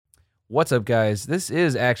What's up, guys? This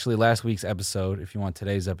is actually last week's episode. If you want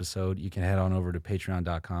today's episode, you can head on over to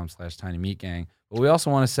patreon.com/tinymeatgang. But we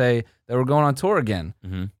also want to say that we're going on tour again.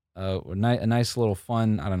 Mm-hmm. A nice little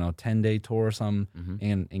fun, 10-day tour or something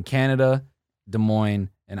in Canada, Des Moines,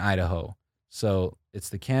 and Idaho. So it's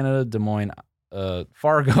the Canada, Des Moines,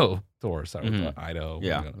 Fargo tour. Sorry, Idaho.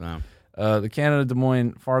 Yeah. The Canada, Des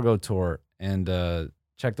Moines, Fargo tour. And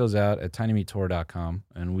check those out at tinymeattour.com.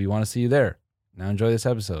 And we want to see you there. Now enjoy this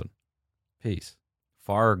episode. Peace.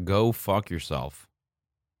 Go fuck yourself.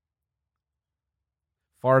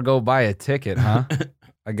 Fargo, buy a ticket, huh?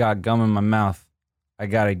 I got gum in my mouth. I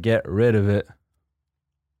gotta get rid of it.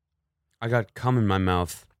 I got cum in my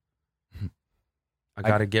mouth. I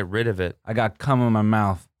gotta get rid of it. I got cum in my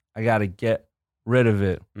mouth. I gotta get rid of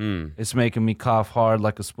it. It's making me cough hard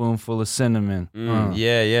like a spoonful of cinnamon.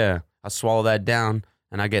 Yeah. I swallow that down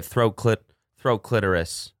and I get throat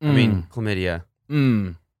clitoris. I mean, chlamydia.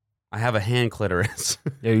 I have a hand clitoris.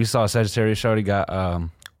 Yeah, you saw Sagittarius show. She got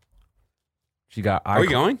Are we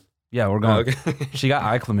going? Yeah, we're going. Oh, okay. She got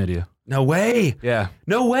eye chlamydia. No way. Yeah.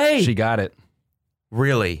 No way. She got it.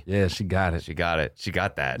 Really? Yeah, she got it. She got it. She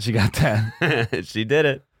got that. She got that. She did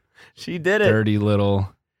it. She did it. Dirty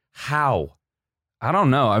little. How? I don't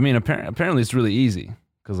know. I mean, apparently it's really easy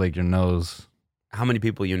because like your nose. How many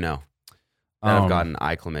people you know that have gotten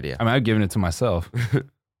eye chlamydia? I mean, I've given it to myself.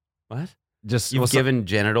 What? You've given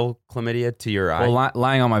genital chlamydia to your eye? Well,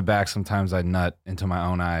 lying on my back, sometimes I nut into my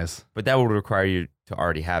own eyes. But that would require you to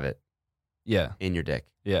already have it. Yeah. In your dick.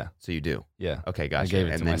 Yeah. So you do. Yeah. Okay, gotcha. I gave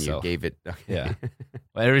it to myself. You gave it. Okay. Yeah.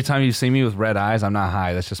 But every time you see me with red eyes, I'm not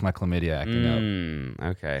high. That's just my chlamydia acting up.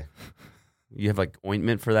 Okay. You have like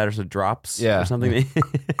ointment for that or some drops? Yeah. Or something?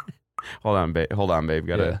 Hold on, babe.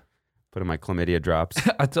 Gotta put in my chlamydia drops.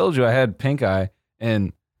 I told you I had pink eye,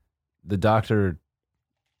 and the doctor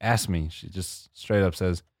asked me. She just straight up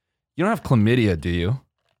says, "You don't have chlamydia, do you?"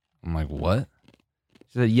 I'm like, "What?"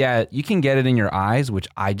 She said, "Yeah, you can get it in your eyes," which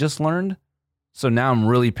I just learned. So now I'm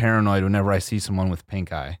really paranoid whenever I see someone with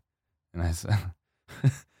pink eye. And I said, I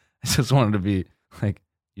just wanted to be like,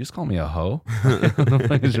 "You just call me a hoe?" What the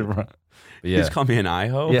fuck is your problem? But yeah. You just call me an eye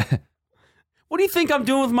hoe? Yeah. What do you think I'm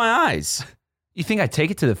doing with my eyes? You think I take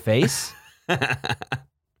it to the face?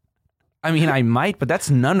 I mean, I might, but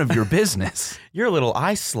that's none of your business. You're a little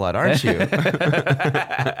eye slut, aren't you?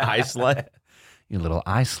 Eye slut? You little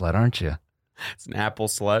eye slut, aren't you? It's an Apple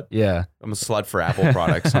slut. Yeah. I'm a slut for Apple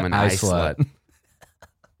products. I'm an eye slut. slut.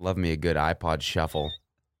 Love me a good iPod shuffle.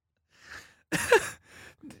 I'm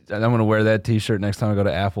going to wear that t-shirt next time I go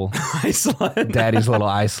to Apple. Eye slut. Daddy's little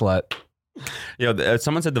eye slut. Yo,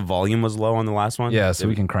 someone said the volume was low on the last one. Yeah, so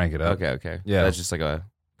we can crank it up. Okay. Yeah. That's just like a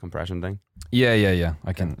compression thing. Yeah.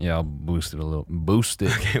 I can. Yeah, I'll boost it a little. Boost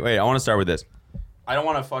it. Okay, wait. I want to start with this. I don't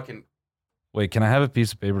want to fucking. Wait, can I have a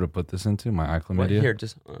piece of paper to put this into my eye chlamydia? What? Here,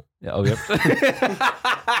 just. Yeah. Oh, yep.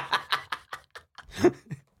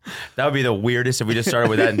 That would be the weirdest if we just started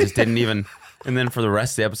with that and just didn't even. And then for the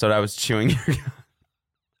rest of the episode, I was chewing your.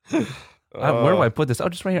 Where do I put this? Oh,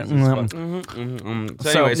 just right here. So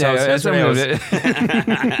anyway, that's what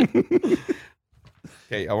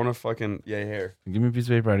okay, I want to fucking here. Give me a piece of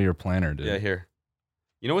paper out of your planner, dude. Yeah, here.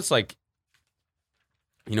 You know what's like?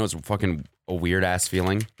 You know, it's fucking a weird ass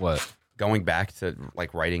feeling. What? Going back to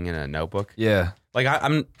like writing in a notebook. Yeah. Like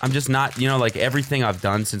I'm just not, like everything I've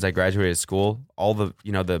done since I graduated school, all the,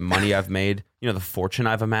 the money I've made, the fortune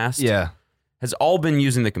I've amassed. Yeah. Has all been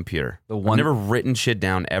using the computer. I've never written shit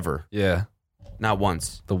down ever. Yeah. Not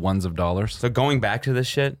once. The ones of dollars. So going back to this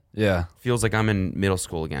shit. Yeah. Feels like I'm in middle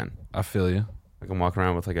school again. I feel you. Like I'm walking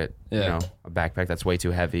around with like a backpack that's way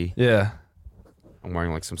too heavy. Yeah. I'm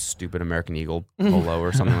wearing like some stupid American Eagle polo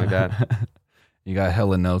or something like that. You got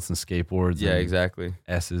hella notes and skateboards. Yeah, and exactly.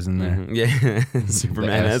 S's in there. Mm-hmm. Yeah.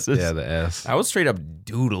 Superman S's. Yeah, the S. I was straight up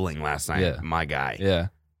doodling last night. Yeah. My guy. Yeah.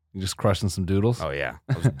 You just crushing some doodles? Oh yeah.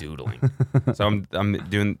 I was doodling. So I'm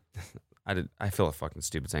doing I feel fucking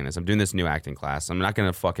stupid saying this. I'm doing this new acting class. I'm not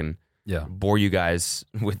gonna fucking bore you guys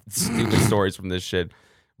with stupid stories from this shit.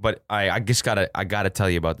 But I just gotta tell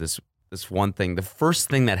you about this one thing. The first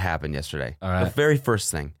thing that happened yesterday. All right. The very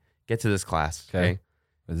first thing. Get to this class. Okay. Wait,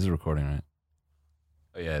 this is recording, right?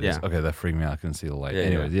 Oh yeah, it is. Yeah. Okay, that freaked me out. I couldn't see the light. Yeah,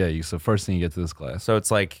 Anyways, so first thing you get to this class. So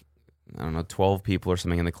it's like, I don't know, 12 people or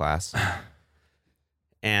something in the class.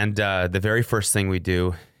 And the very first thing we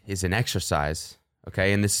do is an exercise.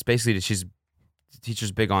 Okay. And this is basically, the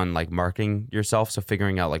teacher's big on like marketing yourself. So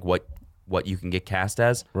figuring out like what you can get cast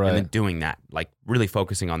as. Right. And then doing that, like really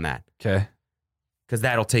focusing on that. Okay. Because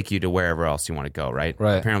that'll take you to wherever else you want to go, right?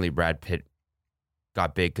 Right. Apparently Brad Pitt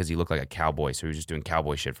got big because he looked like a cowboy. So he was just doing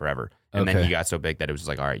cowboy shit forever. And then Okay. he got so big that it was just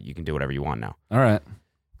like, all right, you can do whatever you want now. All right.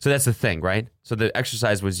 So that's the thing, right? So the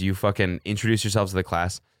exercise was you fucking introduce yourselves to the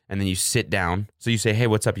class, and then you sit down. So you say, "Hey,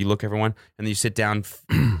 what's up?" You look everyone, and then you sit down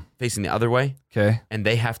facing the other way. Okay. And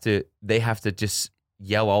they have to just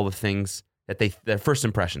yell all the things that their first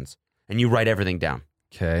impressions, and you write everything down.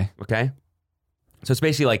 Okay. Okay. So it's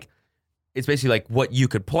basically like what you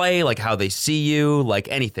could play, like how they see you, like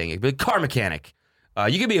anything. It could be a car mechanic.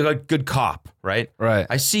 You could be a good cop, right? Right.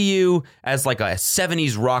 I see you as like a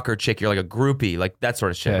 70s rocker chick. You're like a groupie, like that sort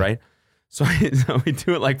of shit, Okay. right? So we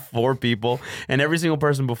do it like 4 people, and every single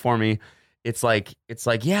person before me, it's like,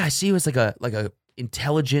 yeah, I see you as like a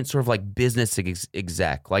intelligent sort of like business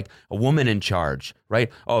exec, like a woman in charge, right?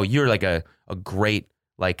 Oh, you're like a great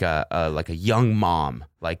like a young mom,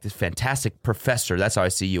 like this fantastic professor. That's how I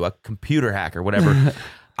see you, a computer hacker, whatever.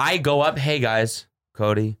 I go up, hey guys,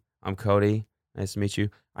 Cody, I'm Cody. Nice to meet you.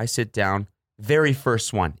 I sit down. Very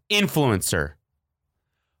first one, influencer.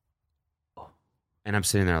 And I'm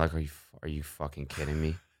sitting there like, are you fucking kidding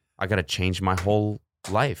me? I got to change my whole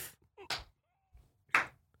life.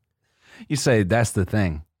 You say that's the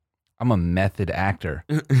thing. I'm a method actor.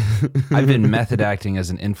 I've been method acting as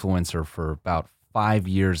an influencer for about 5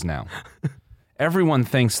 years now. Everyone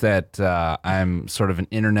thinks that I'm sort of an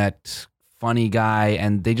internet funny guy,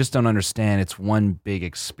 and they just don't understand it's one big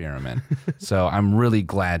experiment. So I'm really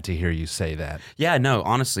glad to hear you say that. Yeah, no,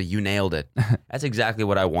 honestly, you nailed it. That's exactly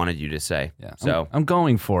what I wanted you to say. Yeah, So I'm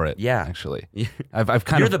going for it. Yeah. Actually, I've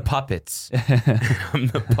kind you're of the puppets. I'm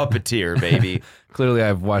the puppeteer, baby. clearly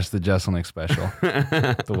I've watched the Jesselnick special.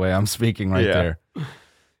 The way I'm speaking right Yeah. there.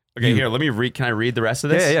 Okay, here, let me read. Can I read the rest of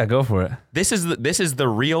this? Yeah, go for it. This is the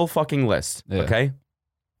real fucking list. Yeah. Okay.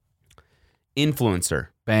 Influencer,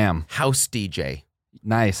 Bam. house DJ,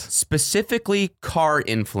 Nice. specifically car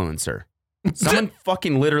influencer. Someone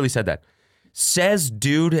fucking literally said that. Says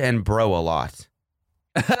dude and bro a lot.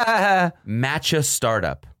 Matcha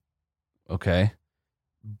startup. Okay.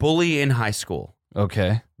 Bully in high school.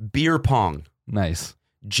 Okay. Beer pong. Nice.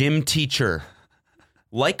 Gym teacher.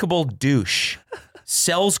 Likeable douche.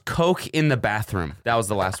 Sells coke in the bathroom. That was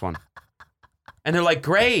the last one. And they're like,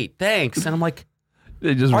 great, thanks. And I'm like,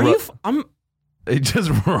 They just they just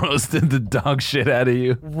roasted the dog shit out of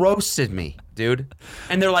you. roasted me, dude.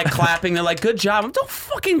 And they're like clapping. They're like, good job. Don't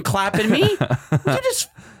fucking clap at me.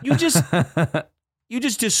 You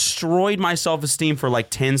just destroyed my self-esteem for like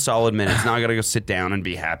 10 solid minutes. Now I gotta go sit down and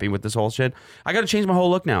be happy with this whole shit. I gotta change my whole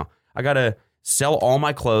look now. I gotta sell all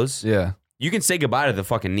my clothes. Yeah. You can say goodbye to the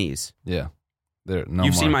fucking knees. Yeah. You've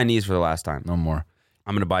You've seen my knees for the last time. No more.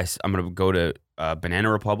 I'm gonna go to Banana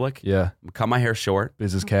Republic. Yeah. Cut my hair short.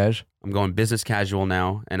 Business cash. I'm going business casual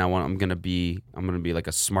now, and I'm gonna be like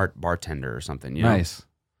a smart bartender or something. You know? Nice.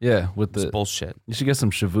 Yeah. With It's the bullshit. you should get some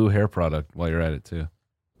Shavu hair product while you're at it too.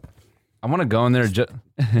 I want to go in there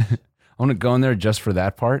I want to go in there just for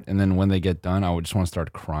that part, and then when they get done, I would just want to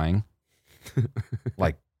start crying,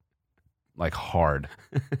 like hard,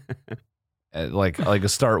 like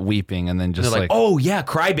start weeping, and then just They're like, oh yeah,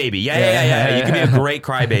 crybaby. Yeah. You could be a great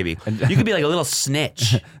crybaby. You could be like a little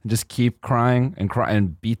snitch. just keep crying and cry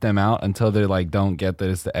and beat them out until they like don't get that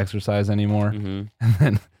it's the exercise anymore,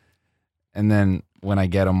 Mm-hmm. and then when I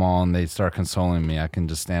get them all and they start consoling me, I can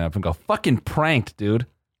just stand up and go, fucking pranked, dude,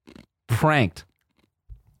 pranked.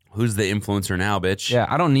 Who's the influencer now, bitch? Yeah,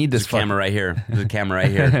 I don't need this There's a camera right here. There's a camera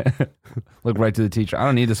right here. Look right to the teacher. I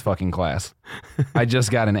don't need this fucking class. I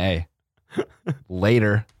just got an A.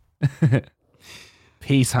 Later.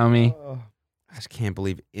 Peace, homie. I just can't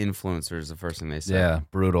believe influencer is the first thing they say. Yeah,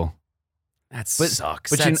 brutal. That But-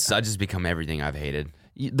 sucks. but I just become everything I've hated.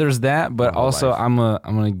 There's that, but My whole also life.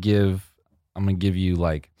 I'm gonna give you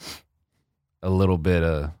like a little bit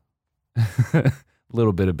of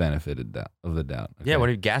benefit of the doubt. Yeah, okay? what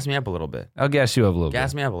do you gas me up a little bit? I'll gas you up a little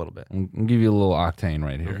Gas bit. me up a little bit. I'll give you a little octane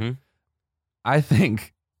right here. Mhm. I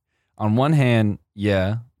think on one hand,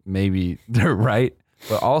 yeah, maybe they're right,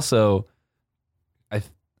 but also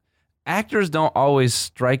actors don't always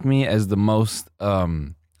strike me as the most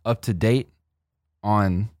up to date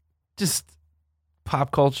on just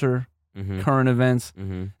pop culture, Mhm. current events.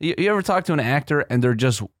 Mhm. You ever talk to an actor and they're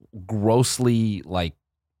just grossly like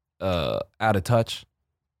out of touch?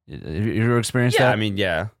 Have you ever experienced Yeah, that? I mean,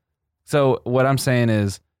 yeah. So what I'm saying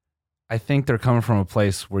is, I think they're coming from a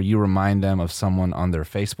place where you remind them of someone on their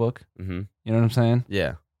Facebook. Mm-hmm. You know what I'm saying?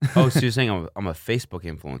 Yeah. Oh, so you're saying I'm a Facebook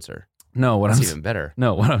influencer? No, what That's I'm even better.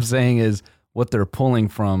 no, what I'm saying is what they're pulling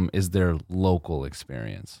from is their local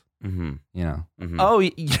experience. Mm-hmm. You know? Mm-hmm. Oh,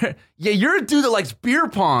 you're a dude that likes beer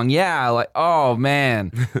pong. Yeah, like oh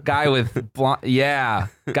man, guy with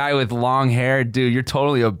guy with long hair, dude. You're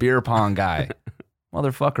totally a beer pong guy,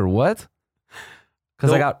 motherfucker. What?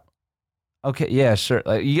 Because Nope. Okay, yeah, sure.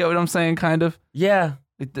 Like, you get what I'm saying, kind of. Yeah,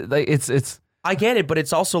 Like it's. I get it, but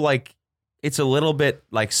it's also like it's a little bit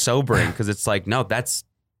like sobering because it's like, no,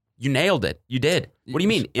 you nailed it. You did. What do you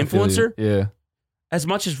mean, influencer? Yeah. As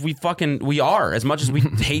much as we are, as much as we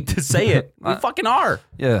hate to say it, we fucking are.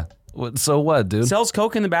 Yeah. So what, dude? Sells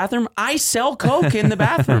coke in the bathroom? I sell coke in the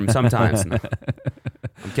bathroom sometimes. I'm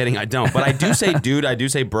kidding, I don't. But I do say dude, I do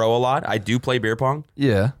say bro a lot. I do play beer pong.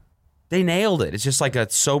 Yeah. They nailed it. It's just like a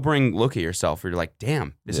sobering look at yourself where you're like,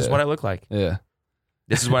 damn, this is what I look like. Yeah.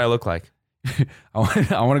 This is what I look like. I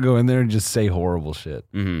want to go in there and just say horrible shit.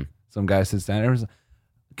 Mm-hmm. Some guy sits down there,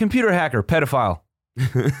 computer hacker, pedophile,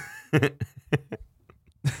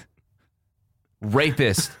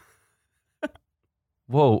 rapist.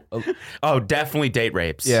 Whoa. Oh, definitely date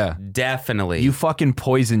rapes. Yeah. Definitely. You fucking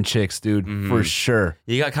poison chicks, dude, for sure.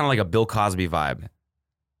 You got kind of like a Bill Cosby vibe.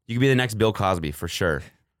 You could be the next Bill Cosby for sure.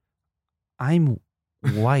 I'm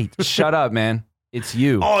white. Shut up, man. It's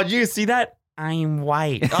you. Oh, did you see that? I'm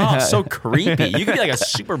white. Oh, so creepy. You could be like a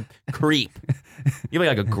super creep. You'd be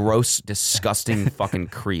like a gross, disgusting fucking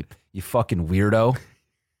creep. You fucking weirdo.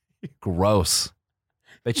 Gross.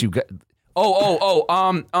 Bet you got.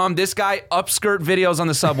 This guy upskirt videos on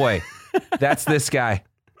the subway. That's this guy.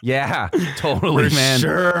 Yeah, totally, man.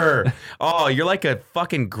 Sure. Oh, you're like a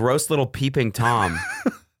fucking gross little peeping Tom.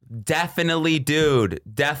 Definitely, dude.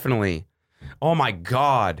 Definitely. Oh my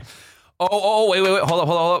God. Wait.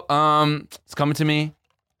 Hold up. It's coming to me.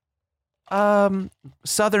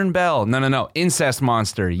 Southern Belle. No. Incest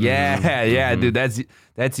monster. Yeah, dude.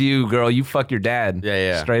 That's you, girl. You fuck your dad.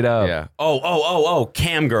 Yeah. Straight up. Yeah. Oh,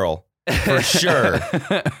 cam girl. For sure.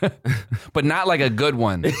 But not like a good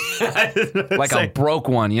one. Like a broke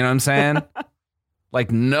one, you know what I'm saying?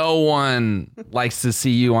 Like no one likes to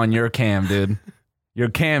see you on your cam, dude. Your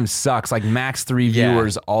cam sucks. Like max 3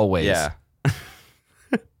 viewers always. Yeah.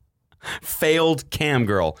 Failed cam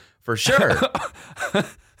girl. For sure.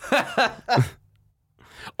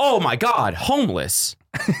 Oh my God. Homeless.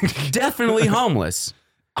 Definitely homeless.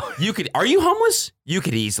 Are you homeless? You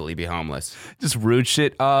could easily be homeless. Just rude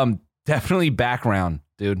shit. Definitely background,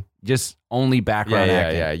 dude. Just only background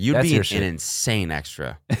acting. Yeah. You'd That's be an insane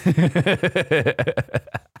extra.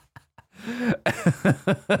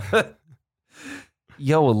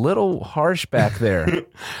 Yo, a little harsh back there.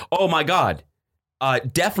 Oh my God.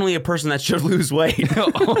 Definitely a person that should lose weight.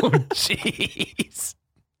 Oh, jeez.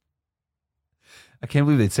 I can't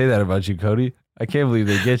believe they'd say that about you, Cody. I can't believe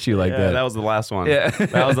they get you like that. That was the last one. Yeah.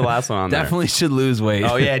 That was the last one on there. Definitely should lose weight.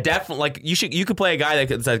 Oh yeah, definitely. Like you could play a guy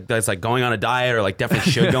that's like going on a diet or like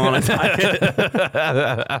definitely should go on a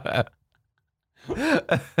diet.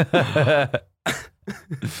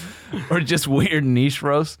 Or just weird niche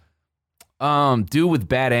roast. Dude with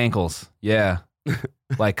bad ankles. Yeah.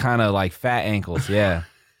 Like kind of like fat ankles. Yeah.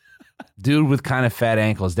 Dude with kind of fat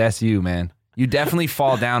ankles. That's you, man. You definitely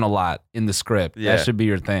fall down a lot in the script. Yeah. That should be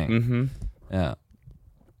your thing. Mm-hmm. Yeah.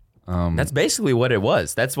 That's basically what it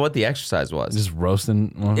was. That's what the exercise was. Just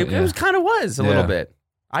roasting. It was kind of a little bit.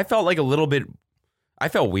 I felt like a little bit. I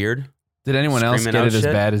felt weird. Did anyone else get it as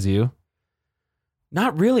bad as you?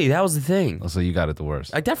 Not really. That was the thing. Oh, so you got it the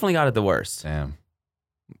worst. I definitely got it the worst. Damn.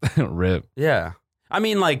 Rip. Yeah. I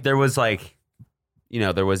mean, like there was like,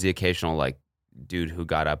 there was the occasional like dude who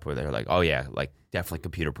got up where they're like, oh yeah, like definitely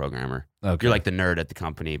computer programmer. Okay. You're like the nerd at the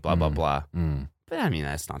company, blah, blah, blah. But I mean,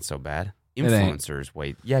 that's not so bad. Influencers,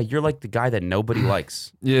 wait. Yeah, you're like the guy that nobody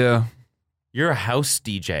likes. Yeah. You're a house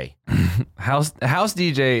DJ. House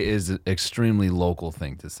DJ is an extremely local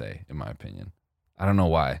thing to say, in my opinion. I don't know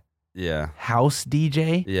why. Yeah. House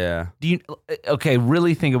DJ? Yeah. Okay,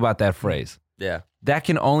 really think about that phrase. Yeah. That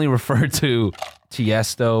can only refer to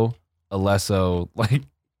Tiesto, Alesso, like,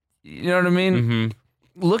 you know what I mean?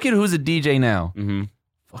 Mm-hmm. Look at who's a DJ now. Mm-hmm.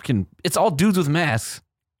 Fucking, it's all dudes with masks.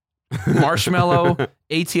 Marshmallow,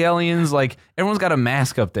 ATLians, like everyone's got a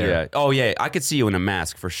mask up there. Yeah. Oh yeah, I could see you in a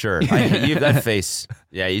mask for sure. That face.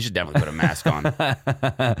 Yeah, you should definitely put a mask on.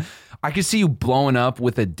 I could see you blowing up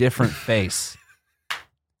with a different face.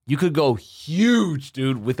 You could go huge,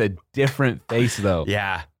 dude, with a different face though.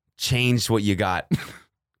 Yeah. Change what you got.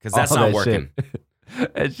 Because that's not working.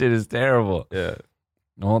 Shit. That shit is terrible. Yeah.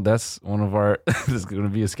 Well, that's one of our this is gonna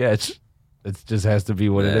be a sketch. It just has to be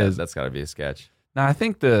what it is. That's gotta be a sketch. Now, I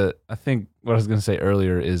think what I was going to say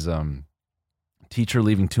earlier is teacher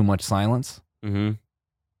leaving too much silence,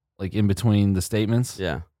 like in between the statements.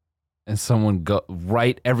 Yeah. And someone go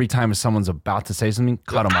right every time someone's about to say something,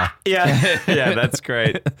 cut them off. Yeah. Yeah, that's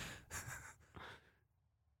great.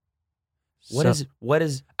 What is?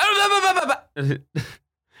 Let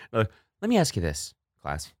me ask you this,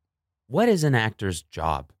 class. What is an actor's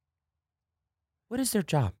job? What is their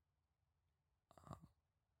job?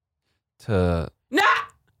 to Nah.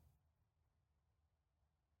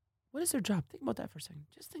 What is their job? Think about that for a second.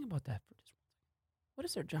 Just think about that for just. What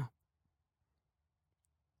is their job?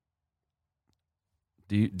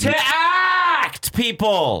 To act,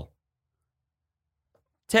 people.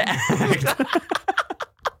 To act.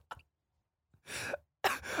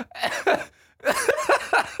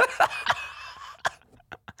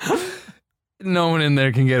 No one in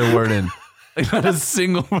there can get a word in. Like, not a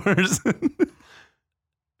single person.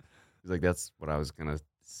 He's like, that's what I was gonna.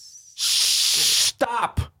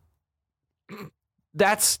 Stop.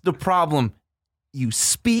 That's the problem. You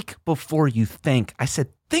speak before you think. I said,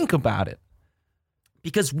 think about it.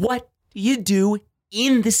 Because what do you do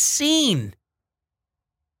in the scene?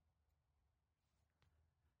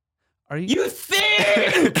 Are you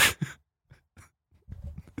think?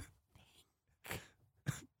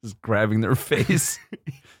 Just grabbing their face,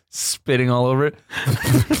 spitting all over it.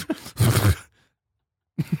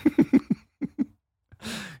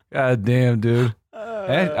 God damn, dude.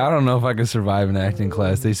 I don't know if I can survive an acting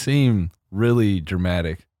class. They seem really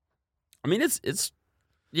dramatic. I mean, it's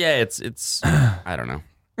I don't know.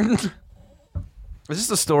 It's just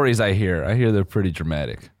the stories I hear. I hear they're pretty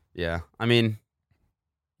dramatic. Yeah. I mean,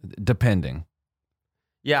 depending.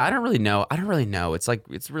 Yeah, I don't really know. It's like,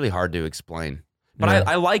 it's really hard to explain. But Yeah.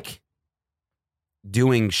 I like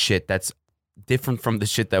doing shit that's different from the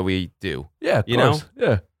shit that we do. Yeah, of You course. know?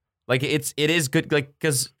 Yeah. Like, it is good, like,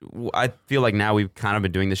 because I feel like now we've kind of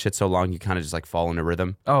been doing this shit so long, you kind of just like fall in a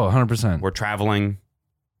rhythm. Oh, 100%. We're traveling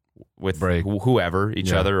with Break. whoever,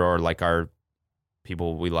 each Yeah. other, or like our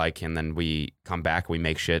people we like, and then we come back, we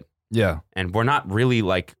make shit. Yeah. And we're not really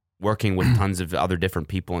like working with tons of other different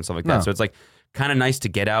people and stuff like that. No. So it's like kind of nice to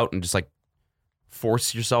get out and just like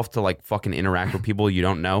force yourself to like fucking interact with people you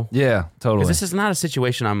don't know. Yeah, totally. Because this is not a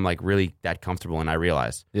situation I'm like really that comfortable in. I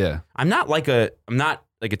realize Yeah. I'm not like a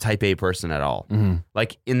type A person at all. Mm-hmm.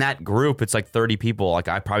 Like in that group, it's like 30 people. Like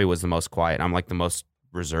I probably was the most quiet. I'm like the most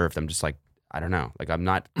reserved. I'm just like, I don't know. Like I'm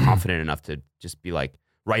not confident enough to just be like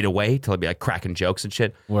right away till I'd be like cracking jokes and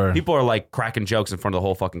shit. Where People are like cracking jokes in front of the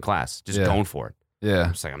whole fucking class, just Yeah. going for it. Yeah.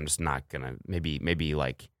 I'm just like, I'm just not gonna. Maybe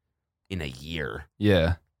like in a year.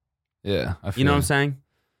 Yeah. Yeah. I feel You know what I'm saying?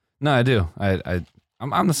 No, I do.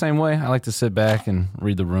 I'm the same way. I like to sit back and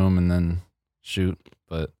read the room and then shoot.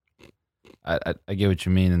 But I get what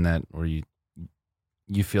you mean in that where you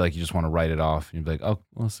feel like you just want to write it off. You'd be like, oh,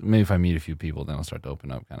 well, maybe if I meet a few people, then I'll start to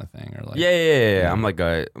open up, kind of thing. Or like, Yeah. I'm like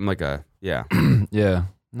a yeah. yeah.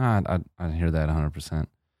 No, I hear that 100%.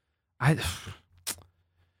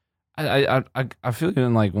 I feel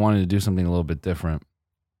even like wanting to do something a little bit different.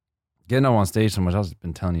 Getting up on stage so much, I've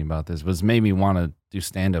been telling you about this, but it's made me want to do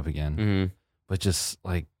stand up again. Mm-hmm. But just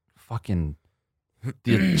like fucking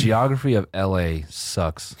the geography of LA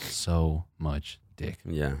sucks so much dick.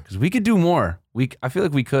 Yeah. Because we could do more. I feel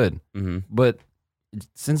like we could. Mm-hmm. But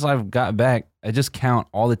since I've got back, I just count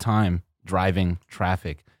all the time driving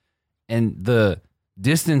traffic. And the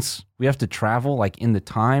distance we have to travel, like in the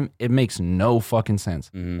time, it makes no fucking sense.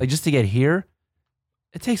 Mm-hmm. Like just to get here,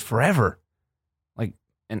 it takes forever.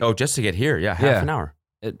 Just to get here, half an hour.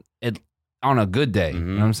 It on a good day, you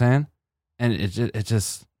know what I'm saying? And it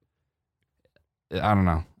just I don't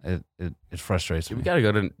know. It frustrates me. We gotta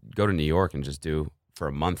go to New York and just do for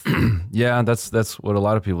a month. Yeah, that's what a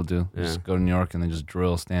lot of people do. Yeah. Just go to New York and then just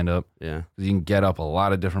drill stand up. Yeah, 'Cause you can get up a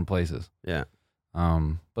lot of different places. yeah.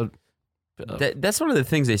 But That's one of the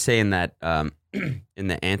things they say in that in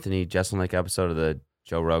the Anthony Jeselnik episode of the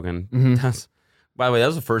Joe Rogan. Mhm. By the way, that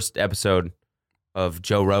was the first episode of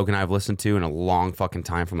Joe Rogan I've listened to in a long fucking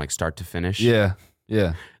time, from like start to finish. yeah.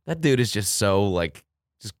 That dude is just so like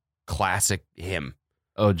just classic him.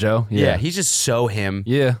 Oh, Joe. Yeah, he's just so him.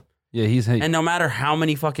 Yeah. He's And no matter how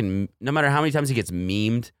many times he gets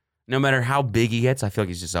memed, no matter how big he gets, I feel like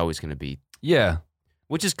he's just always going to be. yeah.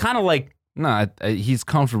 Which is kind of like, No, he's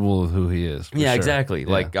comfortable with who he is. for yeah, sure. exactly. Yeah.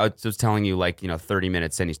 Like I was telling you, like 30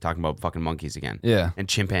 minutes in, he's talking about fucking monkeys again Yeah. and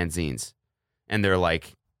chimpanzees, and they're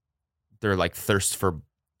like thirst for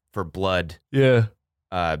blood. Yeah.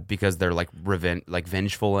 Because they're like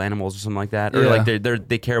vengeful animals or something like that, or Yeah. like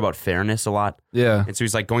they care about fairness a lot. Yeah. And so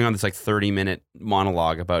he's like going on this like 30-minute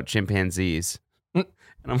monologue about chimpanzees, and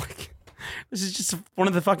I'm like, this is just one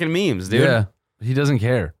of the fucking memes, dude. Yeah. He doesn't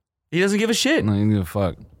care. He doesn't give a shit. No, you don't give a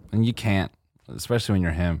fuck. And you can't, especially when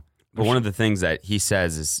you're him. But one of the things that he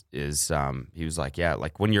says is he was like, yeah,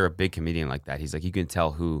 like when you're a big comedian like that, he's like, you can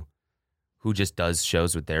tell who just does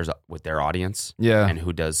shows with their audience, Yeah. and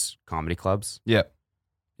who does comedy clubs. Yep.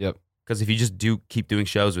 Because if you just keep doing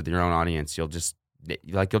shows with your own audience, you'll just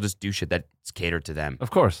do shit that's catered to them. Of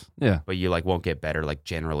course. Yeah. But you like won't get better like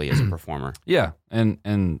generally as a performer. Yeah.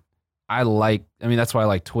 And that's why I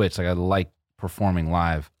like Twitch. Like I like performing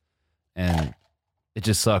live, and it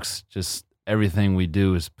just sucks. Just everything we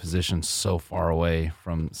do is positioned so far away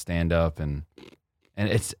from stand up, and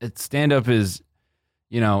it's stand up is,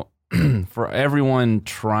 for everyone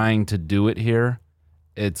trying to do it here,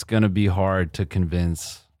 it's gonna be hard to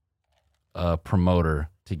convince a promoter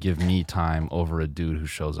to give me time over a dude who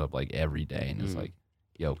shows up like every day and is like,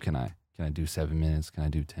 yo, can I do 7 minutes? Can I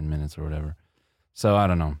do 10 minutes or whatever? So I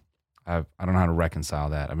don't know. I don't know how to reconcile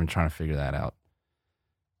that. I've been trying to figure that out.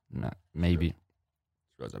 Maybe.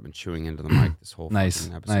 I've been chewing into the mic this whole nice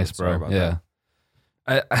episode. Bro. Yeah.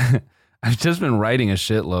 I've just been writing a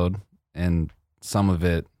shitload, and some of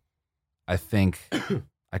it I think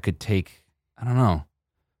I could take. I don't know.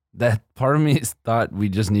 That part of me thought we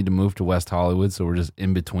just need to move to West Hollywood, so we're just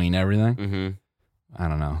in between everything. Mm-hmm. I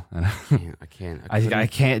don't know. I can't. I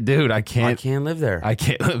can't, dude. I can't live there. I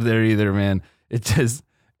can't live there either, man.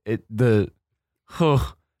 The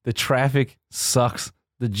traffic sucks.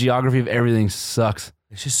 The geography of everything sucks.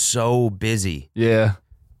 It's just so busy. Yeah,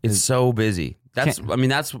 it's so busy. I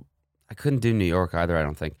couldn't do New York either. I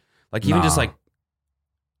don't think. Like even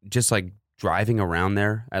just like driving around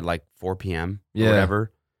there at like 4 p.m. or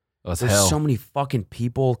whatever. Oh, there's hell. so many fucking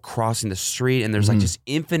people crossing the street, and there's like just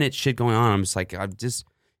infinite shit going on. I'm just like,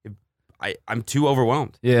 I'm too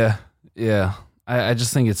overwhelmed. Yeah. I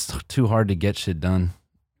just think it's too hard to get shit done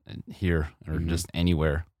here or just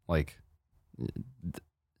anywhere. Like,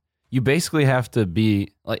 you basically have to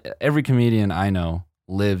be like, every comedian I know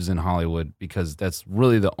lives in Hollywood because that's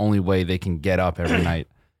really the only way they can get up every night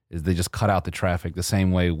is they just cut out the traffic the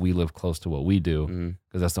same way we live close to what we do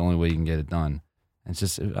because that's the only way you can get it done. It's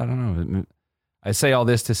just, I don't know. I say all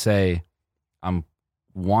this to say I'm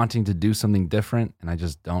wanting to do something different, and I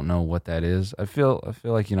just don't know what that is. I feel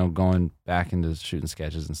like, going back into shooting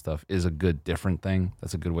sketches and stuff is a good different thing.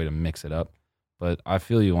 That's a good way to mix it up. But I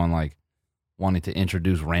feel you on like wanting to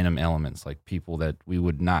introduce random elements, like people that we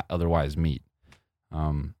would not otherwise meet.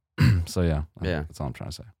 So yeah, that's all I'm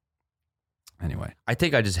trying to say. Anyway, I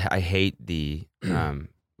think I hate the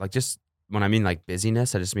like, just when I mean like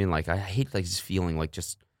busyness, I just mean like I hate like just feeling like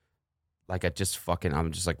I'm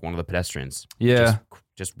just like one of the pedestrians. Yeah,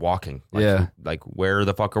 just walking. Like, like where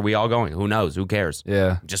the fuck are we all going? Who knows? Who cares?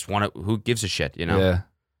 Yeah, just who gives a shit?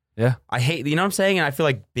 Yeah. I hate, you know what I'm saying? And I feel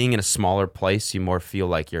like being in a smaller place, you more feel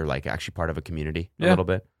like you're like actually part of a community a little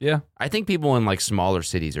bit. Yeah, I think people in like smaller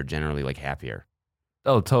cities are generally like happier.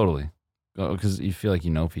 Oh, totally. Because you feel like you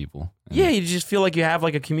know people. Yeah, you just feel like you have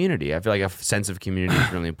like a community. I feel like a sense of community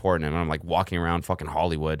is really important. And I'm like walking around fucking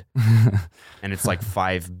Hollywood, and it's like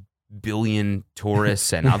 5 billion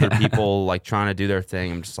tourists and other people like trying to do their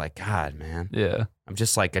thing. I'm just like, God, man. Yeah. I'm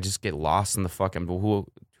just like, I just get lost in the fucking.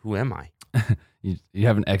 Who am I? You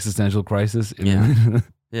have an existential crisis.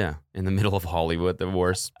 Yeah, in the middle of Hollywood, the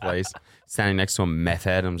worst place. Standing next to a meth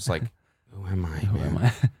head. I'm just like, who am I? Who am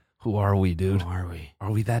I? Who are we, dude? Who are we?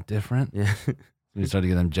 Are we that different? Yeah. We start to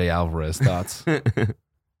get them Jay Alvarez thoughts.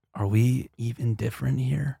 Are we even different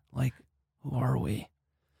here? Like, who are we?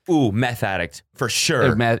 Ooh, meth addict for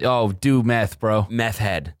sure. Do meth, bro. Meth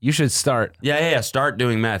head. You should start. Yeah. Start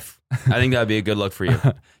doing meth. I think that'd be a good look for you.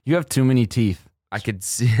 You have too many teeth. I could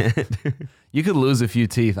see it. You could lose a few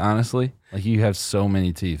teeth, honestly. Like, you have so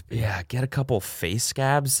many teeth. Yeah, get a couple face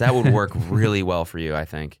scabs. That would work really well for you, I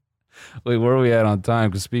think. Wait, where are we at on time?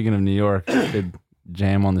 Because speaking of New York, I could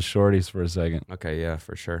jam on the shorties for a second. Okay, yeah,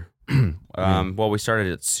 for sure. Well, we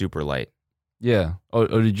started it super late. Yeah. Oh,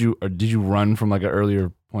 did you run from like an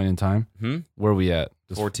earlier point in time? Where are we at?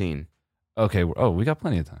 14. Okay. We got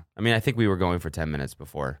plenty of time. I mean, I think we were going for 10 minutes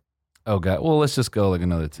before. Oh, God. Well, let's just go like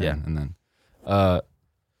another 10 and then,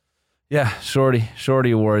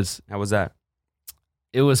 Shorty Awards. How was that?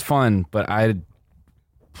 It was fun, but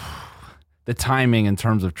the timing in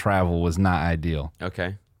terms of travel was not ideal.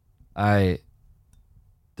 Okay. I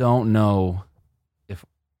don't know if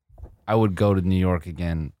I would go to New York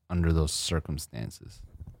again under those circumstances.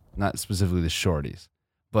 Not specifically the shorties,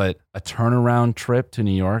 but a turnaround trip to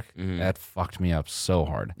New York, that fucked me up so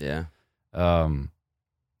hard. Yeah. Because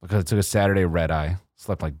I took a Saturday red eye,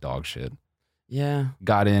 slept like dog shit. Yeah.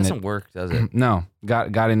 Got in. Doesn't work, does it? No.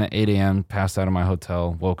 Got in at 8 a.m., passed out of my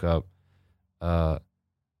hotel, woke up.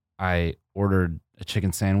 I ordered a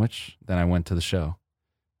chicken sandwich, then I went to the show.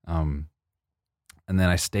 And then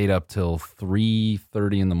I stayed up till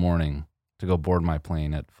 3:30 in the morning to go board my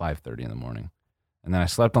plane at 5:30 in the morning. And then I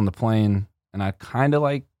slept on the plane, and I kind of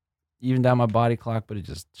like evened out my body clock, but it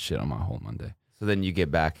just shit on my whole Monday. So then you get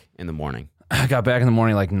back in the morning. I got back in the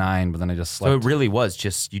morning like 9, but then I just slept. So it really was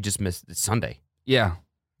you just missed Sunday. Yeah.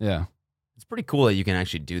 It's pretty cool that you can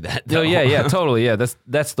actually do that. Oh yeah, totally. Yeah,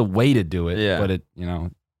 that's the way to do it. Yeah. But it,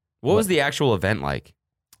 What was the actual event like?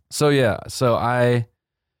 So I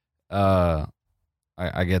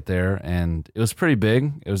get there and it was pretty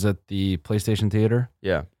big. It was at the PlayStation Theater.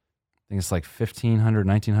 Yeah. I think it's like 1,500,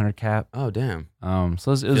 1,900 cap. Oh damn. So it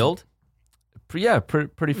was Filled?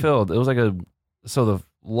 Pretty filled. It was like the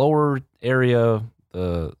lower area,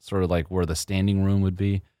 the sort of like where the standing room would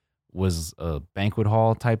be, was a banquet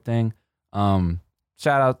hall type thing.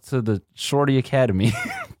 Shout out to the Shorty Academy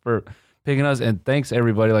for picking us, and thanks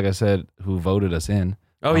everybody, like I said, who voted us in.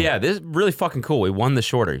 Oh yeah, this is really fucking cool. We won the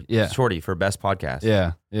Shorty for best podcast.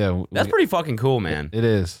 Yeah. That's pretty fucking cool, man. It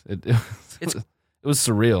is. It was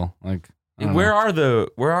surreal. Like, where are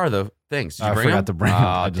the things? Did you I bring forgot them? to bring them. Oh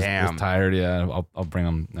I just damn. was tired. Yeah, I'll bring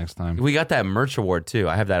them next time. We got that merch award too.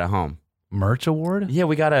 I have that at home. Merch award? Yeah,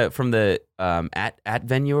 we got it from the at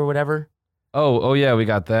venue or whatever. Oh yeah, we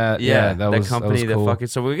got that. Yeah, that was company. that was cool. Fucking.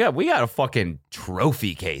 So we got a fucking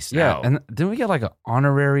trophy case now. Yeah, and didn't we get like an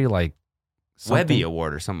honorary like something? Webby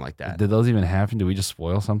award or something like that? Did those even happen? Did we just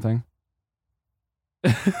spoil something?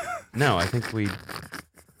 No, I think we.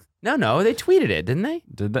 No, they tweeted it, didn't they?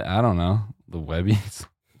 Did they? I don't know. The Webbies.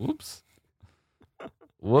 Whoops.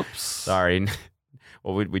 Sorry.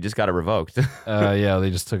 Well, we just got it revoked. Yeah, they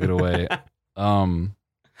just took it away.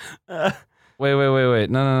 Wait.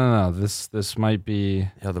 No. This might be.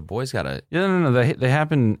 Yo, the boys got a. Yeah, no. They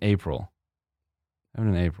happened in April.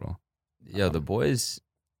 Yo, the boys.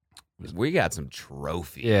 We got some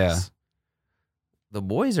trophies. Yeah. The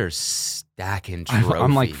boys are stacking trophies.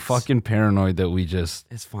 I'm like fucking paranoid that we just.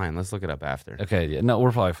 It's fine. Let's look it up after. Okay. Yeah. No,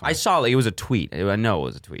 we're probably fine. I saw it was a tweet. I know it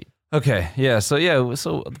was a tweet. Okay. Yeah. So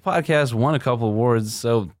the podcast won a couple awards.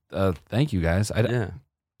 So thank you guys.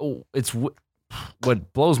 It's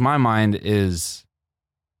what blows my mind is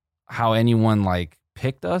how anyone like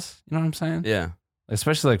picked us. You know what I'm saying? Yeah.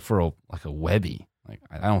 Especially like for a Webby. Like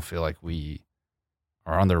I don't feel like we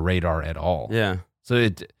are on their radar at all. Yeah. So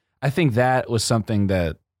I think that was something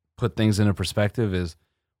that put things into perspective. Is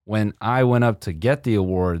when I went up to get the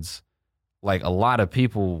awards, like a lot of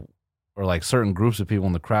people or like certain groups of people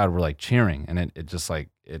in the crowd were like cheering, and it just like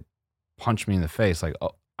it punched me in the face. Like,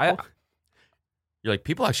 oh, you're like,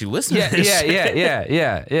 people actually listen to this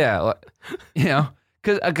yeah. Like, you know,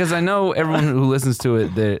 because I know everyone who listens to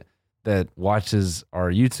it that watches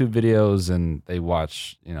our YouTube videos and they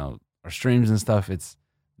watch, you know, our streams and stuff.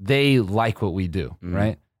 They like what we do,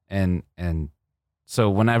 right? And so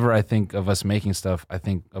whenever I think of us making stuff, I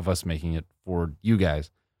think of us making it for you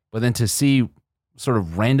guys. But then to see sort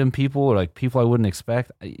of random people or like people I wouldn't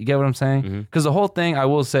expect, you get what I'm saying? Because the whole thing, I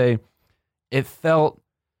will say, it felt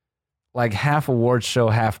like half award show,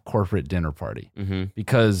 half corporate dinner party,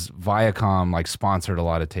 because Viacom like sponsored a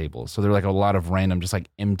lot of tables. So there were like a lot of random, just like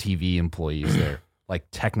MTV employees there, like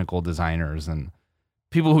technical designers and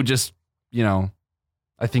people who just, you know,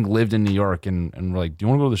 I think lived in New York and were like, do you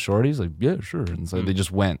want to go to the Shorties? Like, yeah, sure. And so they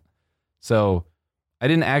just went. So I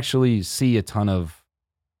didn't actually see a ton of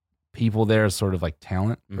people there, sort of like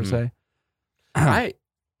talent per se. I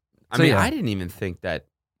didn't even think that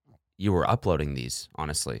you were uploading these,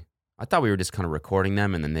 honestly. I thought we were just kind of recording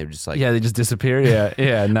them and then they were just like... Yeah, they just disappear.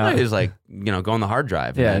 Yeah, no. It was like, you know, go on the hard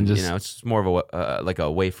drive. Yeah, and just, you know, it's just more of a like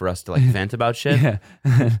a way for us to like vent about shit. Yeah.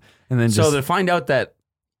 And then so to find out that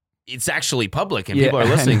it's actually public and people are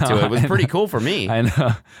listening to it was pretty cool for me. I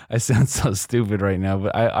know. I sound so stupid right now,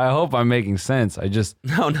 but I hope I'm making sense. I just...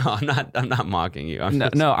 No, I'm not mocking you.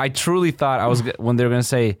 No, I truly thought when they were going to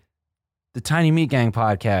say the Tiny Meat Gang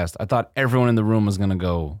podcast, I thought everyone in the room was going to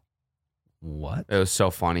go, what? It was so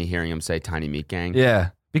funny hearing him say Tiny Meat Gang.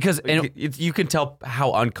 Yeah. Because you can tell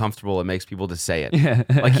how uncomfortable it makes people to say it. Yeah.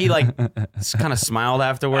 Like he like kind of smiled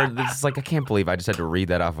afterward. It's like, I can't believe I just had to read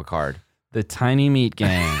that off a card. The Tiny Meat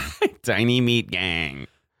Gang. Tiny Meat Gang.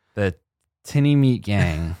 The Tinny Meat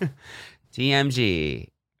Gang. TMG.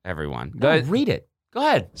 Everyone. Go ahead. Read it. Go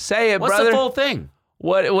ahead. Say it, What's brother. the full thing?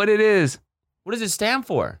 What it is. What does it stand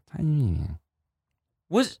for? Tiny Meat Gang.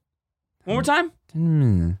 One more time? 10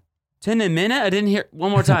 minutes. 10 a minute? I didn't hear.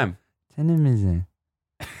 One more time. 10 minutes.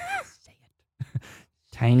 Say it.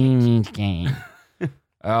 Tiny Meat Gang.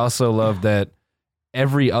 I also love that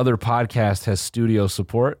every other podcast has studio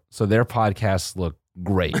support, so their podcasts look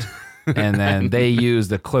great. And then they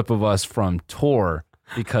used a clip of us from tour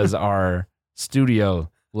because our studio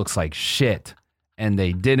looks like shit, and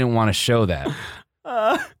they didn't want to show that.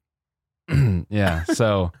 Yeah,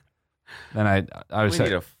 so then I was we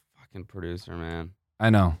need a fucking producer, man. I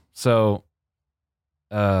know. So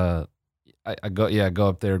I go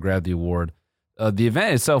up there, grab the award. The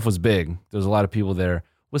event itself was big. There was a lot of people there.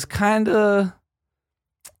 Was kind of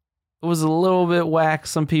it was a little bit whack.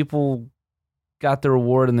 Some people got their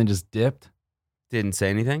award and then just dipped. Didn't say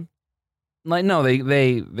anything? Like, no,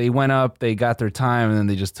 they went up, they got their time, and then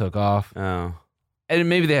they just took off. Oh. And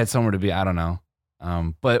maybe they had somewhere to be. I don't know.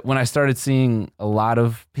 But when I started seeing a lot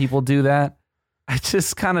of people do that, I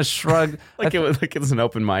just kind of shrugged. Like it was an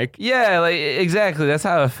open mic? Yeah, like exactly. That's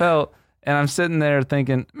how it felt. And I'm sitting there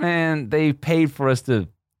thinking, man, they paid for us to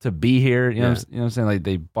be here. You know what I'm saying? Like,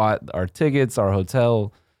 they bought our tickets, our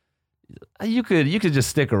hotel. You could just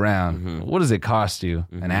stick around. Mm-hmm. What does it cost you?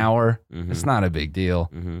 Mm-hmm. An hour? Mm-hmm. It's not a big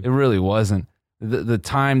deal. Mm-hmm. It really wasn't. The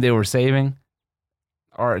time they were saving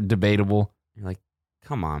are debatable. You're like,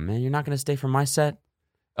 come on, man. You're not going to stay for my set?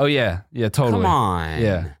 Oh, yeah. Yeah, totally. Come on.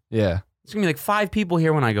 Yeah. There's going to be like 5 people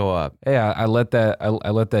here when I go up. Yeah, I let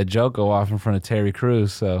that joke go off in front of Terry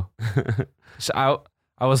Crews. So I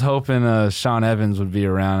was hoping Sean Evans would be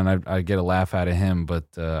around and I'd get a laugh out of him. But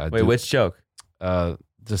Wait, which joke?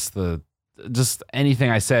 Just anything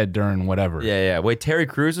I said during whatever. Yeah. Wait, Terry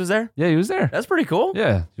Crews was there? Yeah, he was there. That's pretty cool.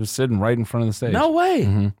 Yeah, he was sitting right in front of the stage. No way.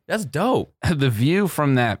 Mm-hmm. That's dope. The view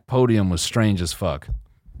from that podium was strange as fuck.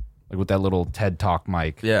 Like with that little TED Talk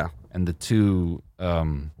mic. Yeah. And the two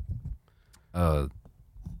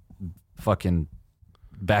fucking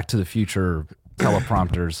Back to the Future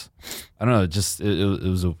teleprompters. I don't know,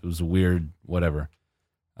 it was a weird whatever.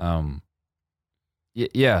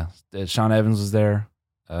 Yeah, Sean Evans was there.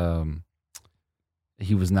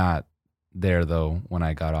 He was not there though when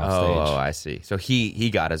I got off stage. Oh, I see. So he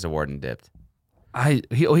got his award and dipped.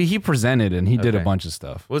 He presented and he did a Okay. bunch of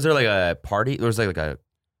stuff. Was there like a party? There was like a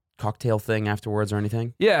cocktail thing afterwards or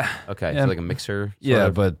anything? Yeah. Okay, Yeah. so like a mixer? Yeah, sort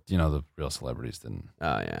of? but the real celebrities didn't.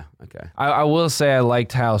 Oh, yeah, okay. I will say I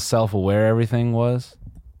liked how self-aware everything was.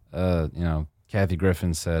 Kathy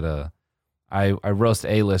Griffin said, I roast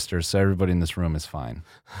A-listers, so everybody in this room is fine.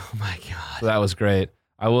 Oh, my God. So that was great.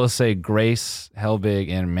 I will say Grace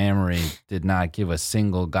Helbig and Mamrie did not give a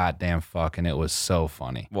single goddamn fuck, and it was so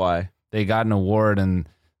funny. Why? They got an award, and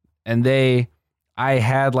I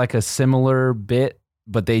had like a similar bit,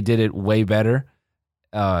 but they did it way better.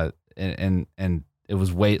 And it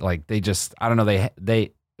was way like they just, I don't know,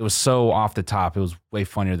 it was so off the top. It was way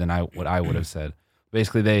funnier than what I would have said.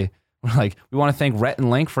 Basically, they were like, we want to thank Rhett and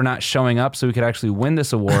Link for not showing up so we could actually win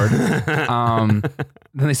this award.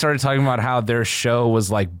 Then they started talking about how their show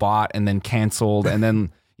was like bought and then canceled, and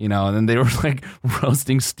then and then they were like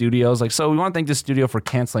roasting studios. Like, so we want to thank the studio for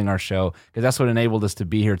canceling our show because that's what enabled us to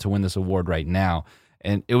be here to win this award right now.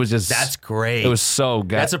 And it was just, that's great. It was so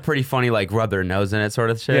good. That's a pretty funny, like, rub their nose in it sort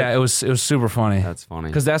of shit. Yeah, it was super funny. That's funny.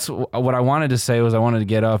 Because that's what I wanted to say was I wanted to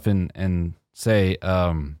get up and say,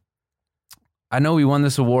 I know we won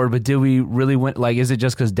this award, but did we really win? Like, is it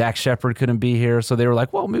just because Dax Shepard couldn't be here? So they were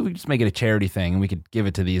like, well, maybe we just make it a charity thing and we could give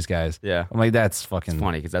it to these guys. Yeah. I'm like, that's fucking... It's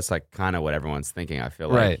funny because that's like kind of what everyone's thinking, I feel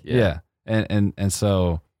right, like. Yeah. And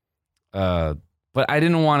so, but I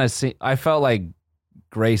didn't want to see... I felt like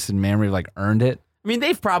Grace and Mamrie like earned it. I mean,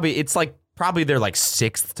 it's like probably their like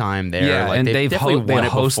 6th time there. Yeah, like, and they've definitely they won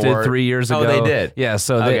it hosted before. 3 years ago. Oh, they did? Yeah,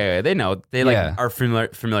 so they know. They like Yeah. are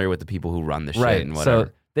familiar with the people who run the shit right, and whatever.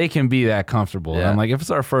 so they can be that comfortable. Yeah. And I'm like, if it's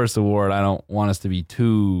our first award, I don't want us to be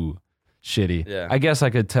too shitty. Yeah. I guess I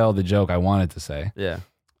could tell the joke I wanted to say, Yeah.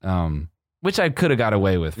 which I could have got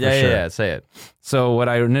away with for Yeah, sure. yeah, say it. So what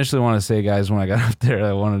I initially want to say, guys, when I got up there,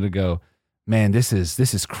 I wanted to go, man, this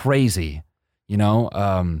is crazy.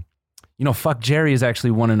 Fuck Jerry has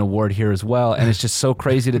actually won an award here as well. And it's just so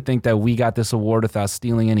crazy to think that we got this award without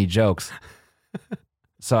stealing any jokes.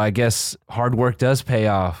 So I guess hard work does pay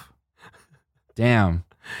off. Damn.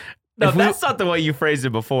 No, that's not the way you phrased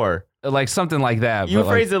it before. Like something like that. You but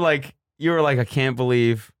phrased it like, you were like, I can't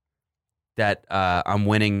believe that I'm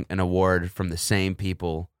winning an award from the same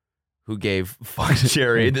people who gave Fuck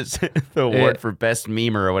Jerry the award for best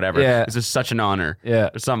memer or whatever. Yeah. This is such an honor. Yeah.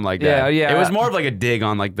 Or something like that. Yeah. It was more of like a dig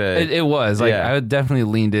on like the... It was. Like, Yeah. I definitely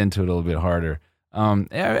leaned into it a little bit harder.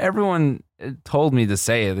 Everyone told me to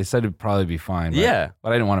say it. They said it'd probably be fine. But, Yeah.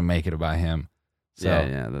 But I didn't want to make it about him. So,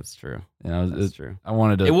 yeah, that's true. That's true. I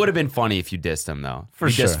wanted to... It would have been funny if you dissed him though. For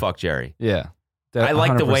you sure. Just Fuck Jerry. Yeah. I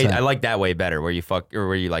like the way 100%. I like that way better, where you fuck or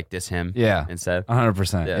where you like diss him. Yeah. Instead.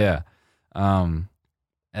 100%. Yeah.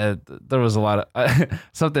 Yeah. There was a lot of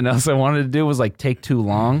something else I wanted to do was like take too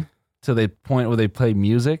long to the point where they play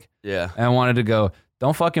music. Yeah. And I wanted to go,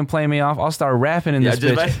 don't fucking play me off. I'll start rapping in this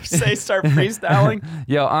just bitch. about to say start freestyling.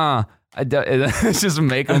 Yo, it's just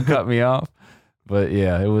make them cut me off. But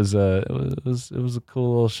yeah, it was a cool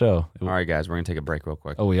little show. All right, guys, we're gonna take a break real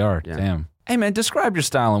quick. Oh, we are. Yeah. Damn. Hey man, describe your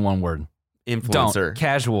style in one word. Influencer. Don't.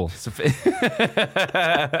 Casual.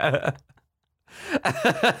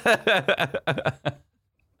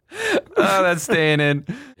 That's staying in.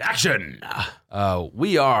 Action.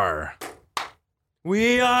 We are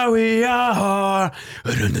the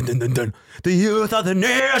youth of the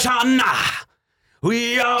nation.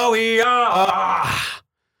 We are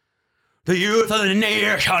the youth of the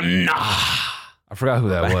nation. I forgot who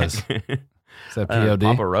that was. Is that POD?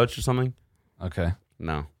 Papa Roach or something? Okay.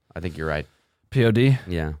 No, I think you're right. POD?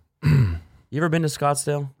 Yeah. You ever been to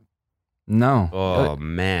Scottsdale? No. Oh,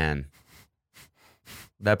 man.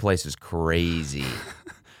 That place is crazy.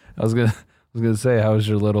 I was gonna say, how was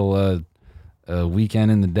your little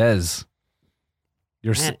weekend in the Des?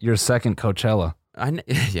 Your second Coachella.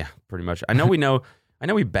 Yeah, pretty much. I know we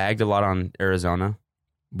bagged a lot on Arizona.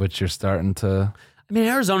 But you're starting to... I mean,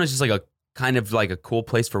 Arizona is just like a kind of like a cool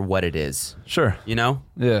place for what it is. Sure. You know?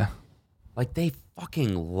 Yeah. Like they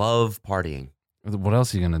fucking love partying. What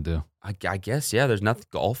else are you going to do? I guess, yeah, there's nothing.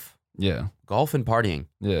 Golf. Yeah. Golf and partying.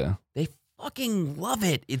 Yeah. They fucking love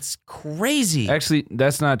it. It's crazy. Actually,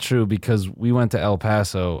 that's not true because we went to El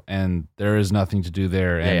Paso and there is nothing to do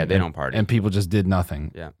there. And, they don't party. And people just did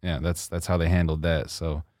nothing. Yeah. Yeah, that's how they handled that.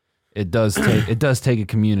 So it does take a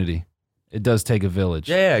community. It does take a village.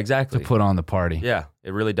 Yeah, exactly. To put on the party. Yeah,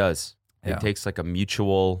 it really does. Yeah. It takes like a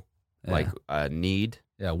mutual need.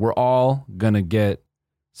 Yeah, we're all going to get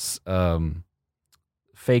fake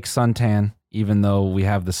suntan even though we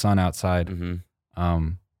have the sun outside.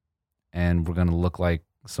 Mm-hmm. And we're going to look like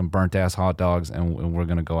some burnt ass hot dogs and we're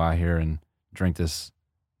going to go out here and drink this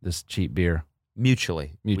cheap beer.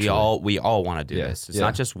 Mutually. We all want to do this. It's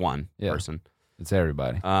not just one person. It's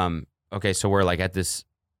everybody. Okay, so we're at this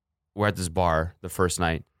bar the first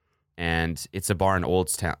night, and it's a bar in Old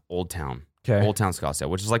Town, Okay. Old Town Scottsdale,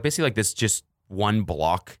 which is like basically like this just one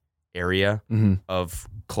block area of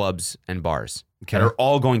clubs and bars that are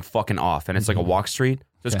all going fucking off, and it's like a walk street.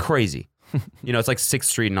 So it's crazy. You know, it's like 6th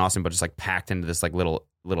Street in Austin, but just like packed into this like little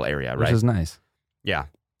area, right? Which is nice. Yeah.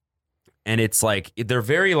 And it's like they're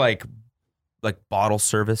very like bottle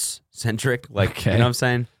service centric, you know what I'm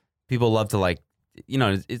saying? People love to like, you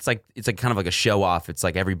know, it's like kind of like a show off. It's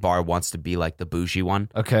like every bar wants to be like the bougie one.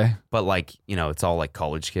 Okay. But like, you know, it's all like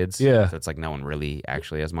college kids. Yeah. So it's like no one really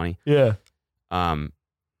actually has money. Yeah.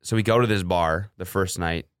 So we go to this bar the first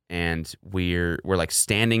night and we're like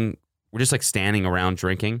standing around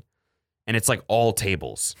drinking, and it's like all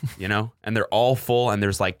tables, you know, and they're all full, and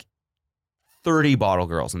there's like 30 bottle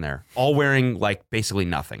girls in there, all wearing like basically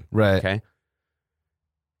nothing. Right. Okay.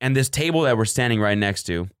 And this table that we're standing right next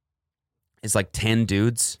to is like 10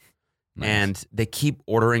 dudes. Nice. And they keep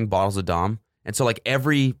ordering bottles of Dom. And so like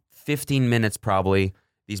every 15 minutes probably,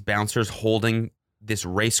 these bouncers holding this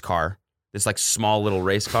race car, this like small little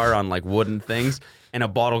race car on like wooden things, and a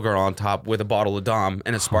bottle girl on top with a bottle of Dom,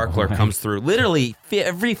 and a sparkler comes through. Literally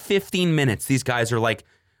every 15 minutes, these guys are like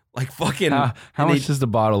fucking... How much is the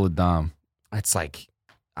bottle of Dom? It's like,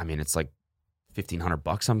 I mean, it's like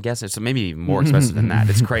 $1,500, I'm guessing. So maybe even more expensive than that.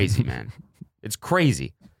 It's crazy, man. It's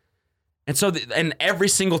crazy. And so, and every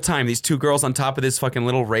single time these two girls on top of this fucking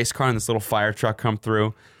little race car and this little fire truck come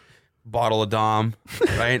through, bottle of Dom,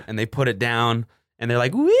 right? And they put it down and they're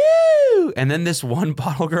like, woo! And then this one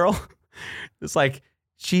bottle girl, it's like,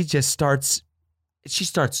 she starts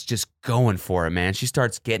just going for it, man. She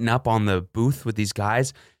starts getting up on the booth with these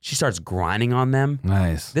guys. She starts grinding on them.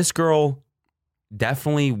 Nice. This girl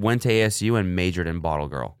definitely went to ASU and majored in bottle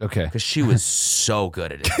girl. Okay. Because she was so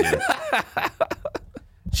good at it,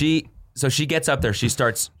 dude. So she gets up there. She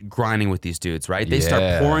starts grinding with these dudes, right? They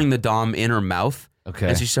start pouring the Dom in her mouth. Okay.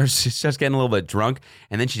 And she starts getting a little bit drunk.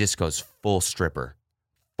 And then she just goes full stripper.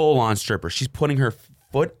 Full on stripper. She's putting her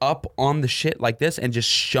foot up on the shit like this and just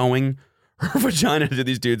showing her vagina to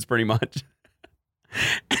these dudes pretty much.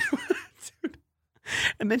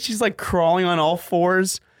 And then she's like crawling on all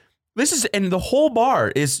fours. And the whole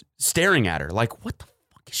bar is staring at her like, what the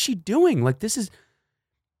fuck is she doing? Like, this is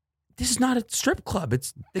not a strip club.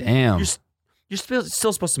 Damn. You're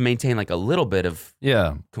still supposed to maintain like a little bit of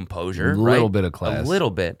composure, a little bit of class, a little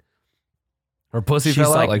bit. Her pussy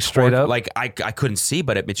fell out like straight up. Like I couldn't see,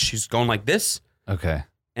 but she's going like this. Okay.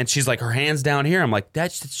 And she's like her hands down here. I'm like,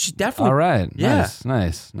 she definitely. All right. Yeah.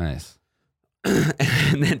 Nice.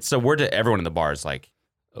 And then so everyone in the bar is like,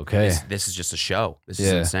 okay, this is just a show. This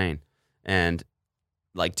is insane. And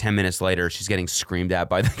like 10 minutes later, she's getting screamed at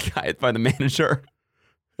by the manager.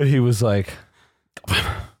 He was like,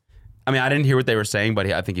 I mean, I didn't hear what they were saying, but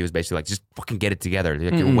I think he was basically like, just fucking get it together.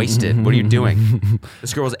 Like, you're wasted. What are you doing?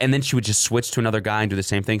 This girl was, and then she would just switch to another guy and do the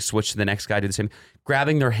same thing, switch to the next guy, do the same,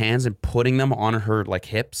 grabbing their hands and putting them on her like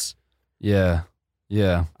hips. Yeah.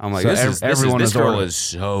 I'm like, So this girl is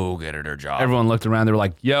so good at her job. Everyone looked around. They were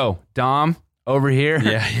like, yo, Dom, over here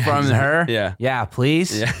from her. Yeah,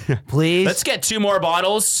 please. Yeah. Please. Let's get 2 more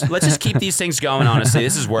bottles. Let's just keep these things going, honestly.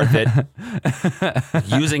 This is worth it.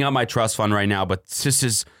 Using up my trust fund right now, but this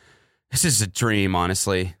is a dream,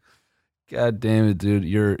 honestly. God damn it, dude.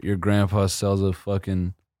 Your grandpa sells a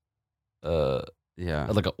fucking like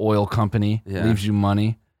an oil company. Yeah. Leaves you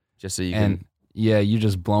money. Just so you can. Yeah, you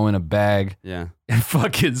just blow in a bag. Yeah. In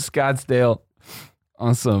fucking Scottsdale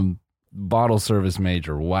on some bottle service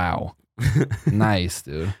major. Wow. Nice,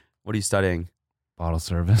 dude. What are you studying? Bottle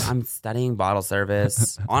service. I'm studying bottle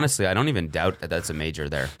service. Honestly, I don't even doubt that that's a major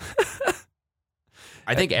there.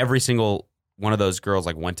 I think every single one of those girls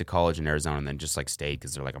like went to college in Arizona and then just like stayed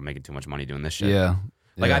because they're like, I'm making too much money doing this shit. Yeah.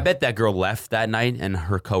 Like I bet that girl left that night and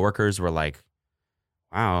her coworkers were like,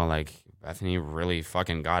 wow, like Bethany really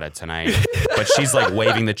fucking got it tonight. But she's like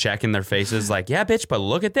waving the check in their faces like, yeah, bitch, but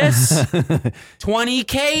look at this.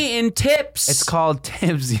 $20K in tips. It's called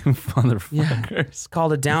tips, you motherfuckers. Yeah, it's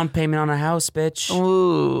called a down payment on a house, bitch.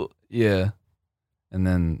 Ooh. Yeah. And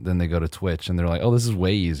then they go to Twitch and they're like, oh, this is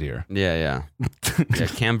way easier. Yeah.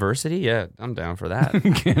 Camversity? Yeah, I'm down for that.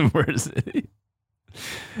 Camversity.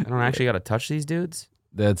 I don't actually got to touch these dudes.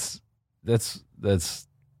 That's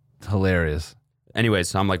hilarious. Anyways,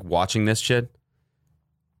 so I'm like watching this shit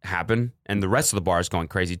happen, and the rest of the bar is going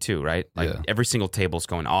crazy too, right? Like every single table's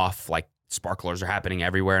going off, like sparklers are happening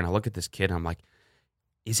everywhere. And I look at this kid and I'm like,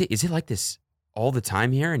 is it like this all the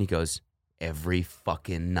time here? And he goes, every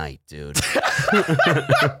fucking night, dude.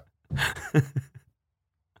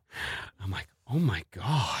 I'm like, oh my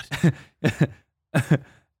God.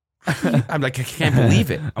 I'm like, I can't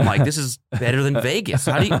believe it. I'm like, this is better than Vegas.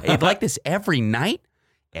 How do you like this every night?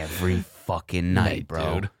 Every fucking night,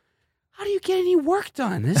 bro. Dude. How do you get any work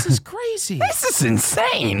done? This is crazy. This is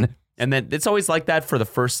insane. And then it's always like that for the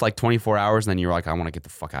first like 24 hours. And then you're like, I want to get the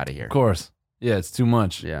fuck out of here. Of course. Yeah, it's too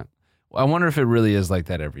much. Yeah. I wonder if it really is like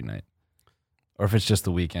that every night. Or if it's just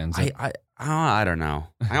the weekends. I don't know.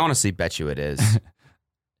 I honestly bet you it is.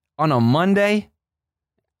 On a Monday,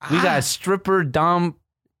 we got a stripper, dom,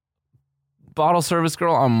 bottle service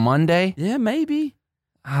girl on Monday? Yeah, maybe.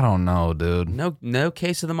 I don't know, dude. No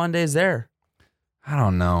case of the Mondays there. I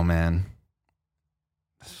don't know, man.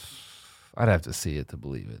 I'd have to see it to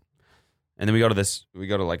believe it. And then we go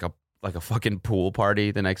to like a fucking pool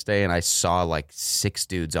party the next day, and I saw like 6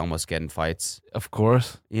 dudes almost getting fights. Of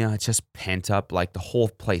course. You know, it's just pent up. Like the whole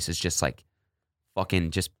place is just like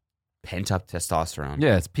fucking just pent up testosterone.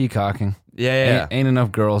 Yeah, it's peacocking. Yeah. Ain't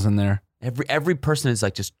enough girls in there. Every person is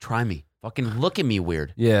like, just try me. Fucking look at me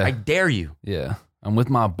weird. Yeah. I dare you. Yeah. I'm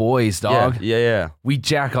with my boys, dog. Yeah. We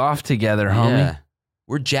jack off together, homie. Yeah.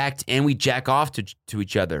 We're jacked and we jack off to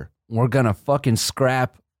each other. We're gonna fucking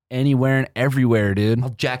scrap anywhere and everywhere, dude. I'll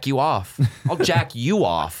jack you off. I'll jack you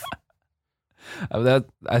off.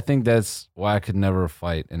 I think that's why I could never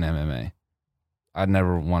fight in MMA. I'd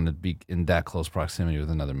never want to be in that close proximity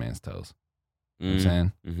with another man's toes. You know what I'm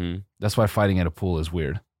saying? Mm-hmm. That's why fighting at a pool is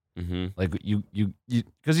weird. Mm-hmm. Like you,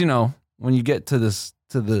 because you know when you get to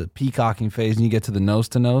the peacocking phase and you get to the nose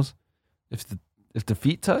to nose, if the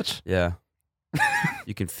feet touch, yeah,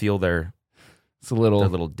 you can feel their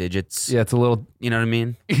little digits. Yeah, it's a little. You know what I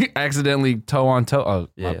mean? Accidentally toe on toe. Oh,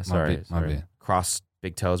 yeah. Sorry. My bad. Cross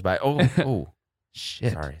big toes by. Oh,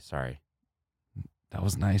 shit. Sorry. That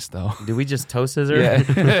was nice though. Did we just toe scissor? Yeah.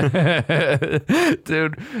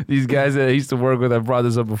 Dude, these guys that I used to work with, I brought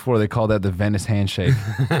this up before, they called that the Venice handshake.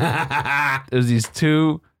 There's these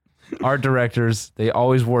 2 art directors. They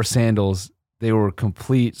always wore sandals. They were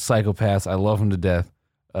complete psychopaths. I love them to death.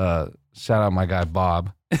 Shout out my guy,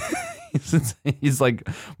 Bob. He's like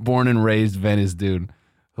born and raised Venice dude.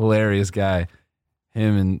 Hilarious guy.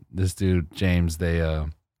 Him and this dude, James, they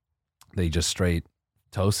just straight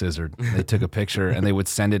toe scissored. They took a picture and they would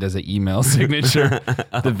send it as an email signature.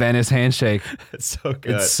 The Venice handshake. It's so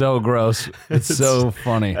good. It's so gross. It's so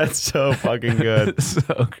funny. That's so fucking good.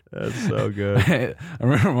 That's so good. I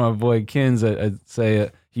remember my boy Kins. I'd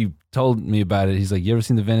say he told me about it. He's like, "You ever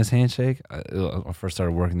seen the Venice handshake?" When I first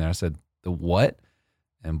started working there, I said, "The what?"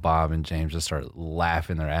 And Bob and James just started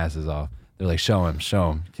laughing their asses off. They're like, show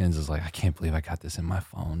him. Kins is like, I can't believe I got this in my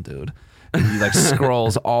phone, dude. And he like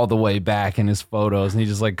scrolls all the way back in his photos and he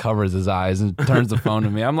just like covers his eyes and turns the phone to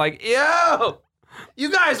me. I'm like, yo,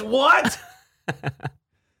 you guys what?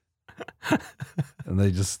 And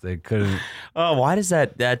they couldn't. Oh, why does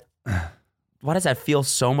that feel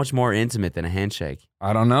so much more intimate than a handshake?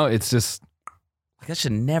 I don't know. It's just, That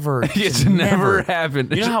should never. It should never happen.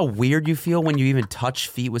 You know how weird you feel when you even touch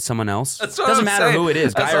feet with someone else? That's what Doesn't I'm matter saying. who it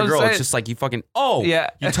is, That's guy or what I'm girl. saying. It's just like you fucking.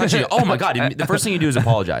 You touch it. Oh my god! The first thing you do is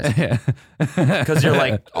apologize because you're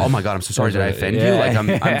like, oh my god, I'm so sorry. Did I offend you? Like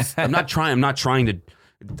I'm not trying. I'm not trying to.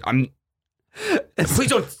 Please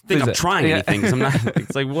don't think I'm trying anything. 'Cause I'm not.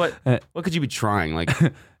 It's like what? What could you be trying? Like,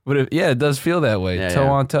 But it does feel that way. Toe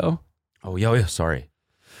on toe. Oh yeah. Sorry.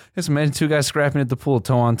 Just imagine two guys scrapping at the pool,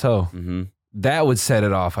 toe on toe. Mm-hmm. That would set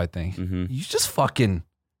it off, I think. Mm-hmm. You just fucking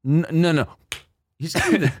no. You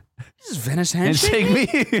just Venice handshake me.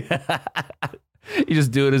 You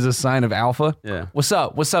just do it as a sign of alpha. Yeah. What's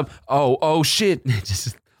up? What's up? Oh shit.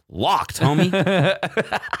 Just locked, homie.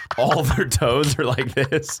 All their toes are like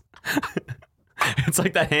this. It's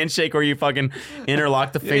like that handshake where you fucking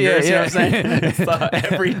interlock the fingers. You know what I'm saying?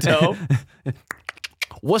 It's every toe.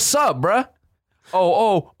 What's up, bruh?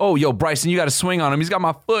 Oh, yo, Bryson, you got to swing on him. He's got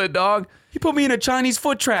my foot, dog. He put me in a Chinese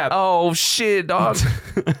foot trap. Oh, shit, dog.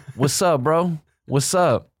 What's up, bro? What's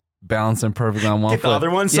up? Balancing perfectly on one Get foot. the other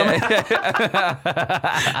one somehow.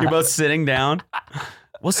 You're both sitting down.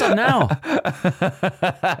 What's up now? What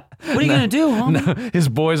are you going to do, homie? No, his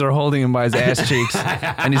boys are holding him by his ass cheeks,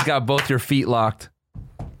 and he's got both your feet locked.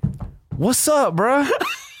 What's up, bruh?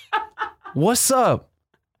 What's up?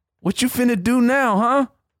 What you finna do now, huh?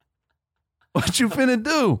 What you finna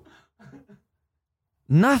do?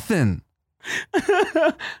 Nothing.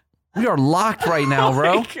 We are locked right now,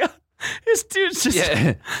 bro. His dude's just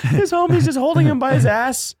his homie's just holding him by his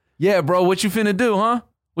ass. Yeah, bro. What you finna do, huh?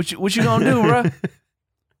 What you gonna do, bro?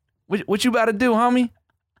 What you about to do, homie?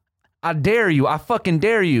 I dare you. I fucking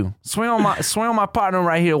dare you. Swing on my partner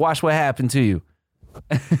right here. Watch what happened to you.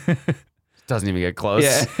 Doesn't even get close.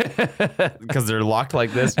 Yeah. Because they're locked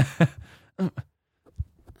like this.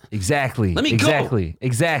 Exactly. Let me go.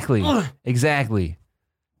 Exactly.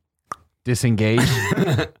 Disengage.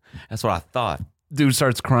 That's what I thought. Dude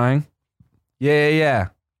starts crying. Yeah.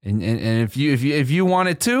 And if you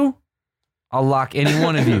wanted to, I'll lock any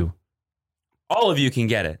one of you. All of you can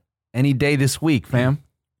get it. Any day this week, fam.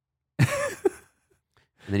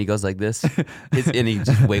 And then he goes like this, and he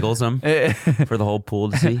just wiggles them for the whole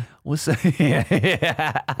pool to see. What's that?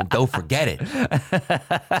 Yeah. And don't forget it.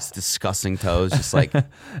 It's disgusting toes, just like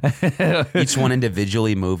each one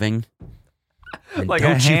individually moving. And Like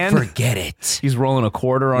don't a hand? you forget it. He's rolling a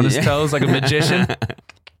quarter on his toes like a magician.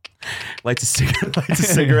 Lights a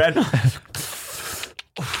cigarette.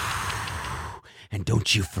 And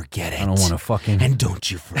don't you forget it. I don't want to fucking. And don't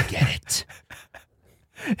you forget it.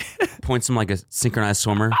 Points him like a synchronized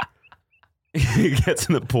swimmer. He gets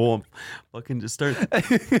in the pool and fucking just starts.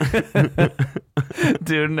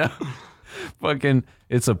 Dude, no. Fucking,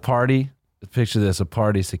 it's a party. Picture this, a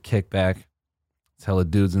party. It's a kickback. It's hella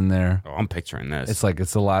dudes in there. Oh, I'm picturing this. It's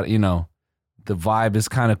a lot, the vibe is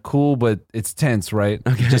kind of cool, but it's tense, right?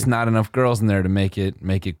 Okay. Just not enough girls in there to make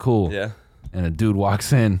it cool. Yeah. And a dude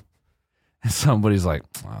walks in and somebody's like,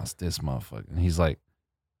 oh, it's this motherfucker. And he's like,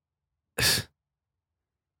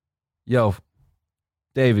 yo,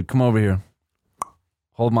 David, come over here.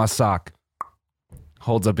 Hold my sock.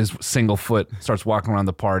 Holds up his single foot, starts walking around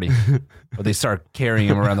the party. Or they start carrying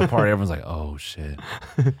him around the party. Everyone's like, oh, shit.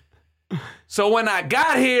 So when I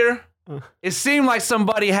got here, it seemed like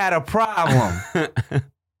somebody had a problem.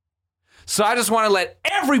 So I just want to let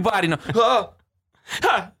everybody know.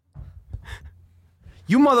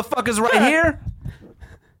 You motherfuckers right here?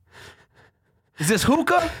 Is this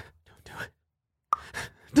hookah? Don't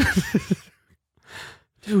do it.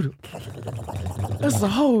 Dude, that's the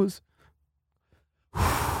hose.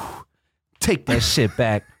 Take that shit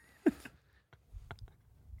back.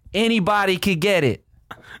 Anybody could get it.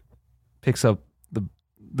 Picks up the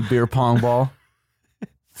beer pong ball.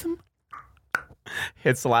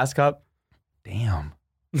 Hits the last cup. Damn.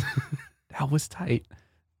 That was tight.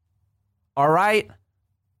 All right.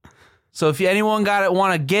 So if anyone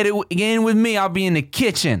want to get in with me, I'll be in the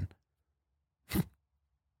kitchen.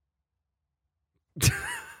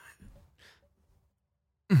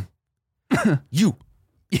 You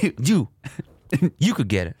could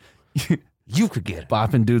get it. You could get it.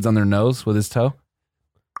 Bopping dudes on their nose with his toe.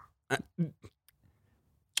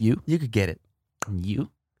 You could get it. and you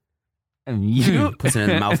and you. Puts it in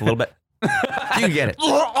the mouth a little bit. You can get it.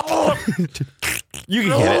 You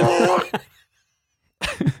can get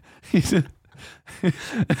it. He's a,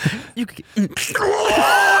 You can get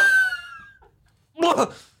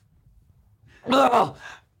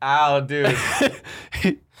Ow, dude.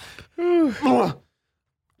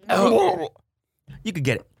 You could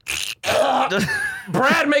get it.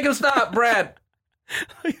 Brad, make him stop, Brad.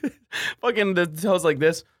 Fucking the toes like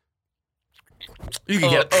this. You can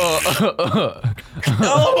get it.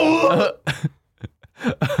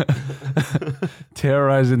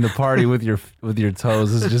 Terrorizing the party with your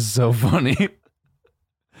toes is just so funny.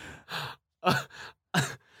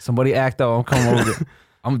 Somebody act out. I'm coming over there.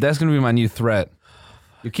 That's gonna be my new threat.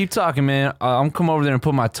 You keep talking, man. I'm come over there and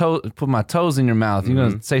put my toes in your mouth. You're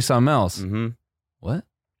gonna say something else. Mm-hmm. What?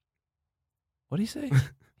 What did he say?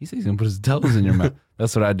 He said he's gonna put his toes in your mouth.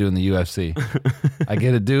 That's what I do in the UFC. I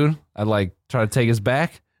get a dude. I like try to take his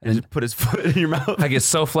back And just put his foot in your mouth. I get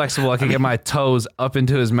so flexible. I can get my toes up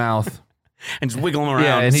into his mouth and just wiggle him around.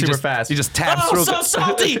 Yeah, and super fast. He just taps. Oh, so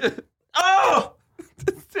salty! Oh,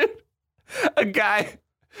 dude, a guy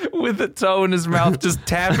with a toe in his mouth, just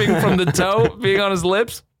tapping from the toe being on his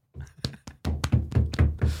lips.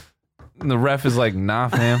 And the ref is like, "Nah,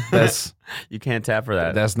 fam, you can't tap for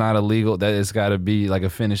that. That's not illegal. That it's got to be like a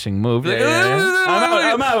finishing move." Yeah,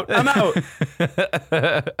 yeah. I'm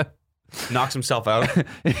out. Knocks himself out.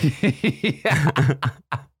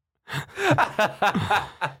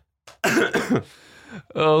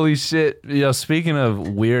 Holy shit. You know, speaking of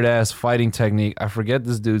weird ass fighting technique, I forget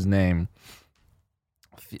this dude's name.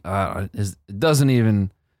 It doesn't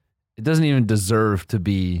even deserve to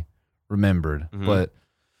be remembered. Mm-hmm. But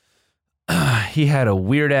he had a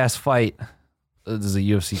weird ass fight. This is a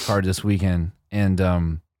UFC card this weekend.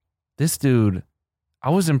 And this dude, I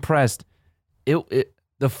was impressed.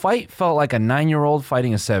 The fight felt like a 9-year-old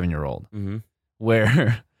fighting a 7-year-old, mm-hmm.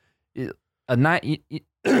 where a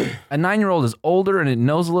 9-year-old is older and it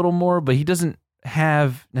knows a little more, but he doesn't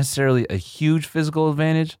have necessarily a huge physical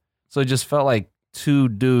advantage. So it just felt like two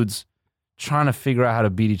dudes trying to figure out how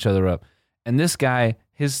to beat each other up. And this guy,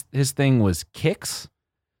 his thing was kicks.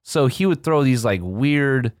 So he would throw these like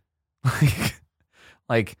weird,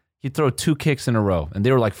 like he'd throw 2 kicks in a row, and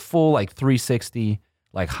they were like full like 360,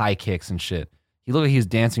 like high kicks and shit. He looked like he was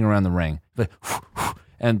dancing around the ring. Like,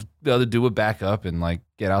 and the other dude would back up and like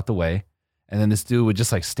get out the way. And then this dude would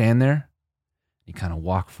just like stand there. He'd kind of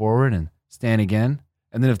walk forward and stand again.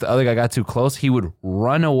 And then if the other guy got too close, he would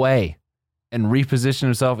run away and reposition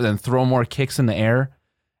himself and then throw more kicks in the air.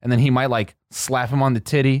 And then he might like slap him on the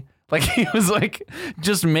titty. Like he was like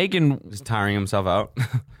just tiring himself out.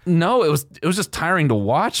 No, it was just tiring to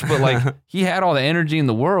watch, but like he had all the energy in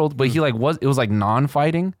the world, but it was like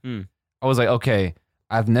non-fighting. I was like, okay,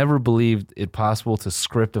 I've never believed it possible to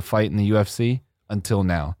script a fight in the UFC until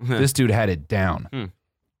now. This dude had it down.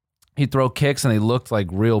 He'd throw kicks and they looked like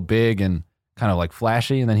real big and kind of like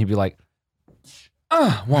flashy, and then he'd be like,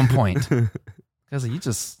 1 point. Because you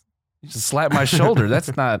just slapped my shoulder.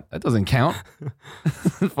 That doesn't count.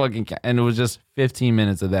 Fucking count. And it was just 15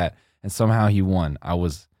 minutes of that, and somehow he won. I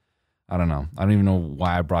don't know. I don't even know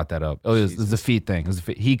why I brought that up. Oh, it was the feet thing.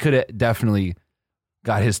 He could have definitely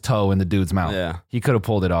got his toe in the dude's mouth. Yeah. He could have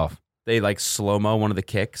pulled it off. They like slow-mo one of the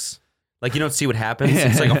kicks. Like you don't see what happens.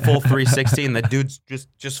 It's like a full 360 and the dude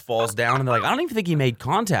just falls down and they're like, I don't even think he made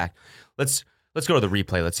contact. Let's go to the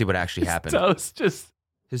replay. Let's see what actually happened.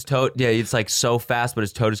 His toe, yeah, it's like so fast, but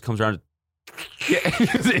his toe just comes around. Yeah,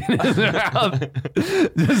 it's in his mouth.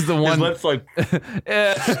 This is the one. His lips like.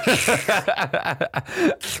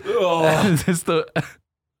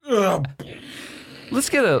 Let's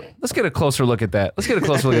get a closer look at that.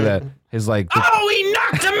 His like. He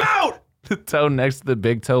knocked him out. The toe next to the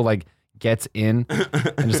big toe like gets in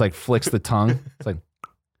and just like flicks the tongue. It's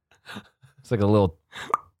like a little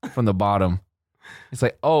from the bottom. It's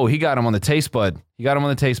like, oh, he got him on the taste bud.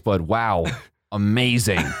 Wow,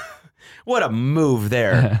 amazing. What a move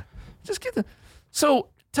there. So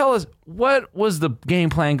tell us, what was the game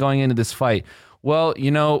plan going into this fight? Well,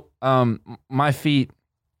 my feet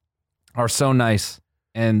are so nice,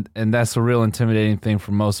 and that's a real intimidating thing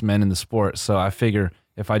for most men in the sport. So I figure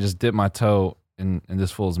if I just dip my toe in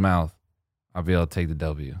this fool's mouth, I'll be able to take the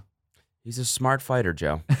W. He's a smart fighter,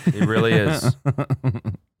 Joe. He really is.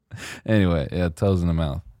 Anyway, yeah, toes in the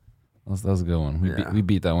mouth. That was a good one. We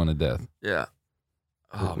beat that one to death. Yeah.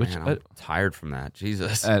 Oh, man, I'm tired from that.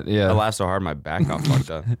 Jesus. Yeah. I laughed so hard my back got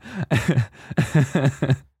fucked up.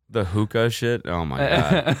 The hookah shit? Oh, my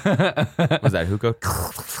God. Was that hookah?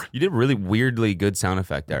 You did a really weirdly good sound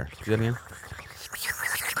effect there. Do that again?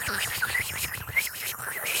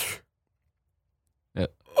 Yeah.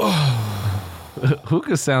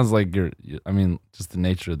 Hookah sounds like just the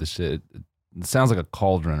nature of the shit. It sounds like a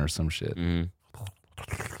cauldron or some shit. Mm-hmm.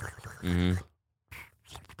 Mm-hmm.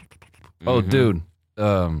 Oh, dude.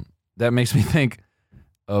 That makes me think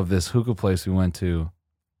of this hookah place we went to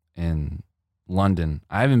in London.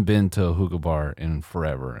 I haven't been to a hookah bar in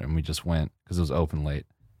forever, and we just went because it was open late.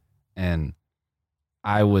 And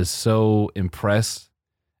I was so impressed.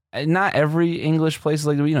 And not every English place is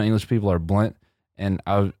like, English people are blunt. And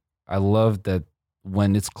I loved that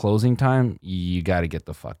when it's closing time, you got to get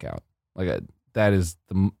the fuck out. Like that is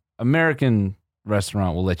the American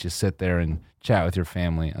restaurant will let you sit there and chat with your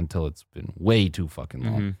family until it's been way too fucking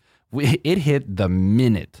long. It hit the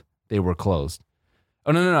minute they were closed.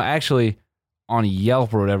 Oh no! Actually, on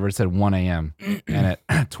Yelp or whatever, it said 1 a.m. and at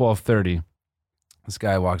 12:30, this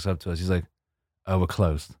guy walks up to us. He's like, "Oh, we're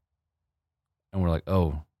closed," and we're like,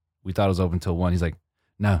 "Oh, we thought it was open till 1." He's like,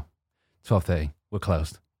 "No, 12:30, we're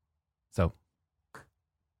closed." So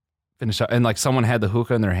finish up, and like someone had the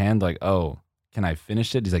hookah in their hand. Like, "Oh, can I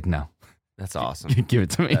finish it?" He's like, "No." That's awesome. Give it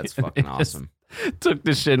to me. That's fucking awesome. Took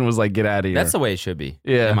the shit and was like, "Get out of here." That's the way it should be.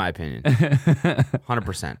 Yeah. In my opinion.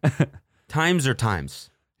 100%. Times are times.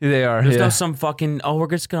 They are. There's no some fucking, we're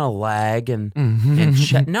just going to lag and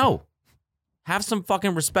chat. No. Have some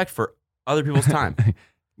fucking respect for other people's time.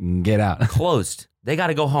 Get out. Closed. They got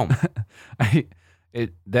to go home.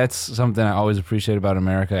 That's something I always appreciate about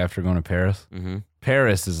America after going to Paris. Mm-hmm.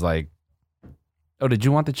 Paris is like, "Oh, did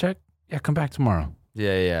you want the check? Yeah, come back tomorrow."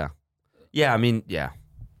 Yeah. Yeah, I mean, yeah.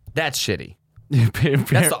 That's shitty.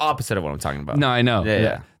 That's the opposite of what I'm talking about. No, I know.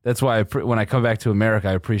 Yeah. That's why when I come back to America,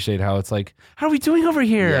 I appreciate how it's like, "How are we doing over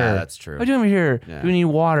here?" Yeah, that's true. "How are we doing over here? Yeah. Do we need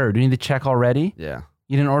water? Do you need the check already? Yeah.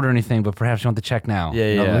 You didn't order anything, but perhaps you want the check now."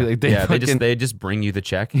 Yeah. They They just bring you the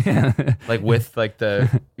check. Yeah. Like with like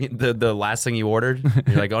the last thing you ordered.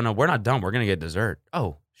 You're like, "Oh no, we're not done. We're gonna get dessert."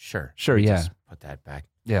 Oh, sure. Sure, Let me yeah. just put that back.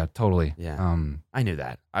 Yeah, totally. Yeah. I knew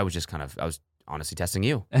that. I was honestly testing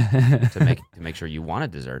you to make sure you wanted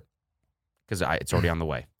dessert. Because it's already on the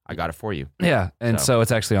way. I got it for you. Yeah, and so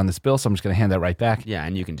it's actually on this bill, so I'm just going to hand that right back. Yeah,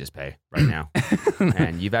 and you can just pay right now.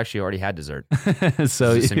 And you've actually already had dessert.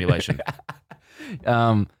 So it's a simulation.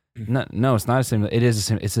 No, it's not a simulation. It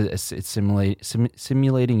is it's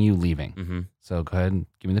simulating you leaving. Mm-hmm. So go ahead and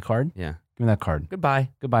give me the card. Yeah. Give me that card. Goodbye.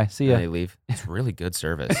 See ya. And they leave. It's really good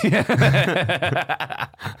service.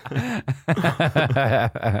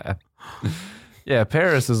 Yeah,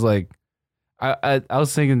 Paris is like, I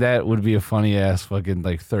was thinking that would be a funny ass fucking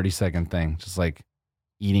like 30-second thing, just like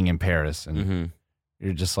eating in Paris, and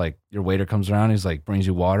you're just like, your waiter comes around, he's like, brings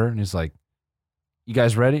you water, and he's like, "You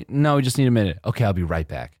guys ready?" "No, we just need a minute." "Okay, I'll be right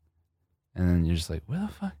back." And then you're just like, "Where the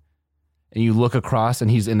fuck?" And you look across,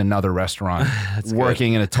 and he's in another restaurant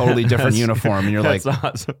working in a totally different uniform, and you're like,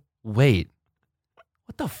 awesome. "Wait,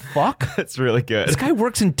 what the fuck?" That's really good. This guy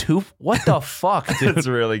works in two. What the fuck, dude? That's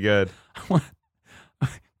really good.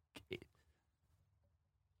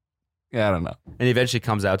 Yeah, I don't know. And he eventually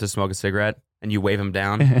comes out to smoke a cigarette, and you wave him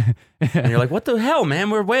down, and you're like, "What the hell, man?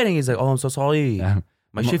 We're waiting." He's like, "Oh, I'm so sorry.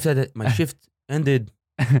 My shift ended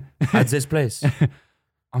at this place.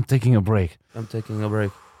 I'm taking a break.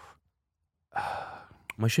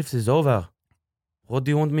 My shift is over. What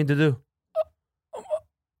do you want me to do?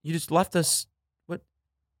 You just left us. What?"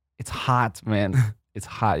 It's hot, man. It's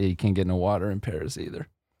hot. Yeah, you can't get no water in Paris either.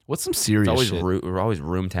 What's some serious It's always shit? we're always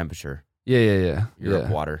room temperature. Yeah. Europe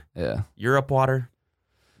water. Yeah. Europe water.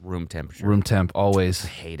 Room temperature. Room temp, always. I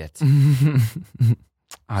hate it. Don't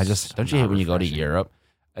you hate when you go to Europe?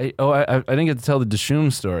 I didn't get to tell the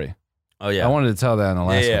Dishoom story. Oh yeah. I wanted to tell that in the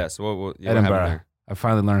last one. Yeah. So what Edinburgh. there? I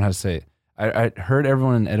finally learned how to say it. I heard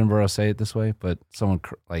everyone in Edinburgh say it this way, but someone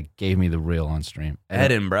like gave me the real on stream.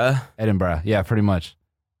 Edinburgh. Yeah, pretty much.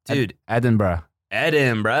 Dude. Edinburgh.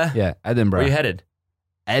 Yeah, Edinburgh. Where you headed?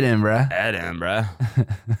 Edinburgh.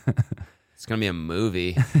 It's gonna be a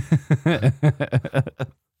movie.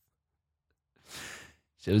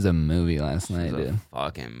 It was a movie last night, dude. A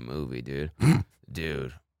fucking movie, dude.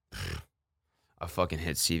 Dude. I fucking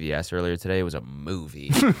hit CVS earlier today. It was a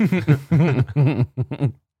movie.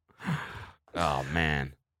 Oh,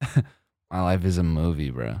 man. My life is a movie,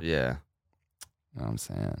 bro. Yeah. You know what I'm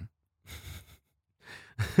saying?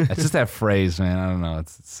 It's just that phrase, man. I don't know.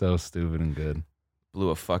 It's so stupid and good. Blew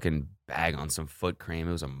a fucking bag on some foot cream.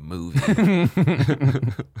 It was a movie.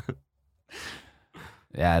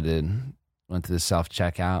 Yeah, dude. Went to the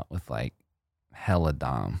self-checkout with like hella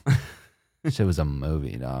Dom. Shit was a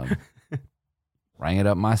movie, dog. Rang it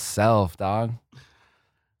up myself, dog.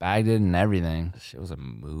 Bagged it and everything. Shit was a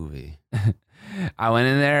movie. I went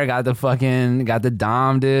in there, got the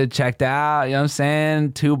Dom, dude, checked out. You know what I'm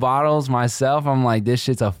saying? 2 bottles myself. I'm like, this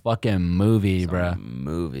shit's a fucking movie, bro. A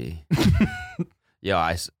movie. Yo,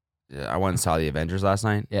 I went and saw the Avengers last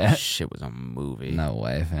night. Yeah. Shit was a movie. No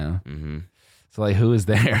way, fam. Mm-hmm. So like, who was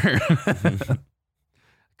there?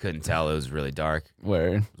 Couldn't tell. It was really dark.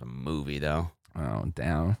 Word. It was a movie though. Oh,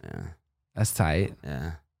 damn. Yeah. That's tight.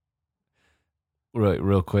 Yeah.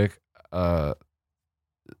 Real quick. You're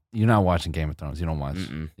not watching Game of Thrones. You don't watch.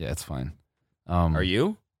 Mm-mm. Yeah, it's fine. Are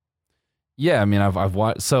you? Yeah, I mean, I've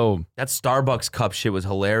watched. So that Starbucks cup shit was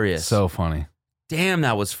hilarious. so funny. Damn,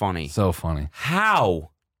 that was funny. So funny.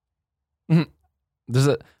 How?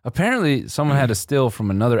 Apparently someone had a still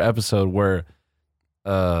from another episode where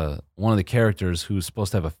one of the characters who's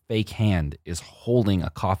supposed to have a fake hand is holding a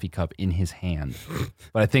coffee cup in his hand.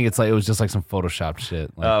 But I think it was just like some photoshopped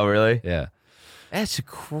shit. Like, oh, really? Yeah. That's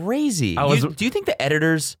crazy. Do you think the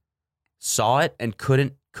editors saw it and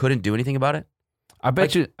couldn't do anything about it? I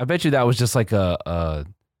bet you that was just like out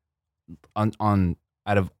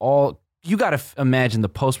of all, you got to imagine the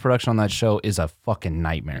post-production on that show is a fucking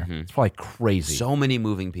nightmare. Mm-hmm. It's probably crazy. So many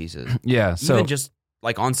moving pieces. Yeah. So even just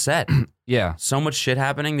like on set. Yeah. So much shit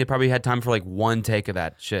happening. They probably had time for like one take of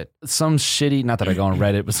that shit. Some shitty, not that I go on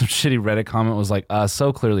Reddit, but some shitty Reddit comment was like,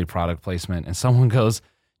 so clearly product placement. And someone goes,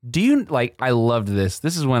 do you, like, I loved this.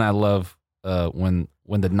 This is when I love when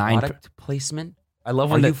the product placement? I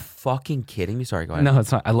love when Are you fucking kidding me? Sorry, go ahead. No,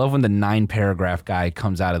 it's not. I love when the 9-paragraph guy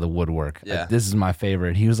comes out of the woodwork. Yeah. Like, this is my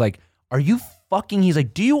favorite. He was like, are you fucking, he's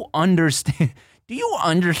like, do you understand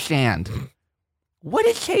what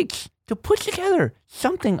it takes to put together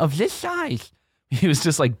something of this size? He was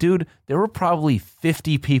just like, dude, there were probably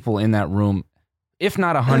 50 people in that room, if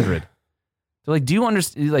not 100. They're like, do you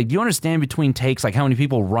understand between takes, like how many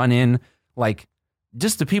people run in, like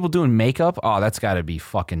just the people doing makeup? Oh, that's got to be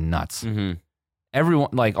fucking nuts. Mm-hmm. Everyone,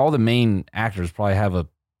 like all the main actors probably have a,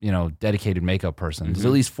 dedicated makeup person. There's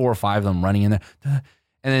at least 4 or 5 of them running in there. And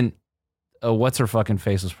then what's her fucking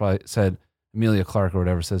face was probably said, Emilia Clarke or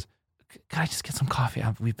whatever says, can I just get some coffee?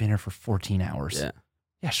 We've been here for 14 hours.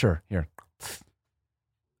 Yeah, sure. Here.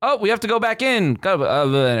 Oh, we have to go back in. And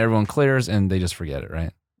everyone clears and they just forget it,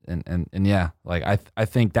 right? And yeah, like I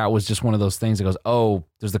think that was just one of those things that goes, oh,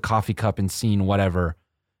 there's the coffee cup in scene, whatever.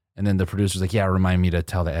 And then the producer's like, yeah, remind me to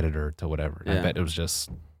tell the editor to whatever. Yeah. I bet it was just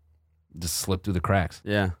slipped through the cracks.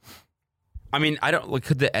 Yeah. I mean,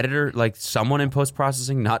 could the editor, like someone in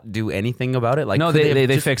post-processing not do anything about it? Like, no,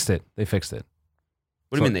 they fixed it. They fixed it.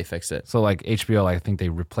 What do you mean they fixed it? So like HBO, I think they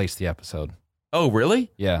replaced the episode. Oh,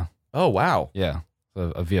 really? Yeah. Oh, wow. Yeah.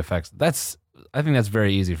 So a VFX. I think that's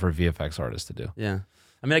very easy for a VFX artist to do. Yeah.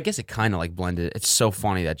 I mean, I guess it kind of like blended. It's so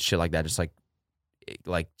funny that shit like that just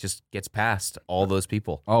just gets past all those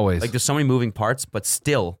people. Always. Like there's so many moving parts, but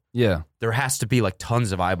still, yeah, there has to be like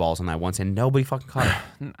tons of eyeballs on that once, and nobody fucking caught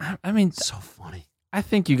it. I mean, so funny. I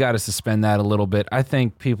think you got to suspend that a little bit. I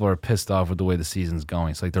think people are pissed off with the way the season's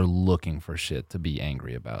going. It's like they're looking for shit to be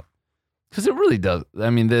angry about. Because it really does.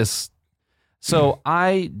 I mean, this. So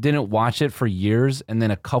I didn't watch it for years, and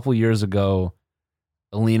then a couple years ago,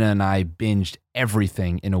 Alina and I binged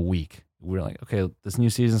everything in a week. We were like, okay, this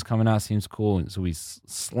new season's coming out, seems cool. And so we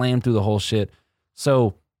slammed through the whole shit.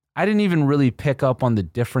 So I didn't even really pick up on the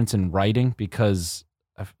difference in writing because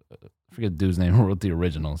I forget the dude's name who wrote the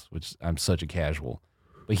originals, which I'm such a casual.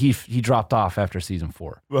 But he dropped off after season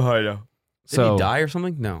 4. Well, I know. Did he die or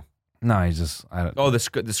something? No. No, he's just... the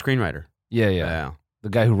screenwriter. Yeah. The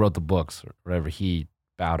guy who wrote the books or whatever, he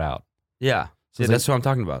bowed out. Yeah. So that's what I'm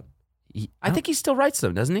talking about. I think he still writes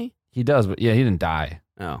them, doesn't he? He does, but yeah, he didn't die.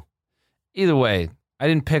 Oh. Either way, I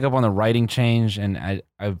didn't pick up on the writing change, and I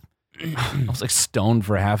was like stoned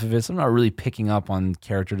for half of it. So I'm not really picking up on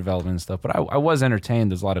character development and stuff, but I was entertained.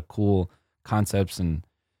 There's a lot of cool concepts, and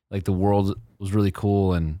like the world was really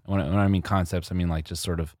cool. And when I mean concepts, I mean like just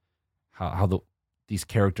sort of how these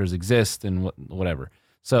characters exist and whatever.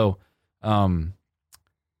 So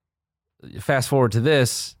fast forward to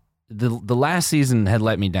this, the last season had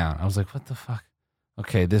let me down. I was like, what the fuck?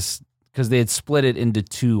 Okay, this. Because they had split it into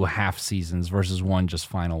 2 half seasons versus one just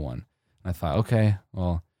final one. And I thought, okay,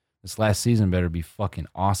 well, this last season better be fucking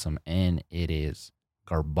awesome. And it is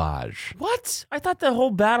garbage. What? I thought the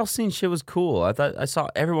whole battle scene shit was cool. I thought I saw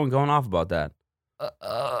everyone going off about that.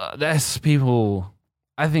 That's people.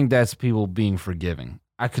 I think that's people being forgiving.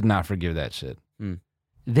 I could not forgive that shit.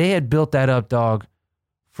 They had built that up, dog,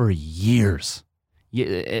 for years.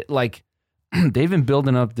 They've been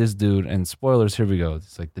building up this dude, and spoilers, here we go.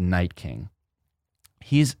 It's like the Night King.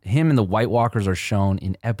 Him and the White Walkers are shown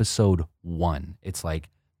in episode 1. It's like,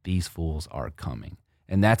 these fools are coming.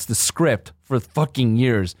 And that's the script for fucking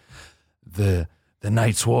years. The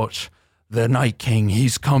Night's Watch, the Night King,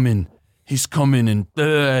 he's coming, and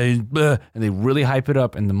they really hype it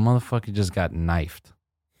up, and the motherfucker just got knifed.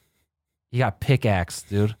 He got pickaxed,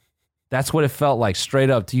 dude. That's what it felt like, straight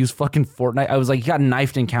up, to use fucking Fortnite. I was like, he got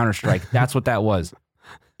knifed in Counter-Strike. That's what that was.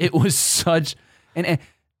 It was such... And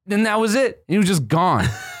then that was it. He was just gone.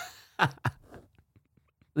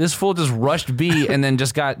 This fool just rushed B and then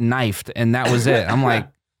just got knifed, and that was it. I'm like,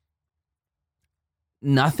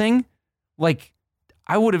 nothing? Like,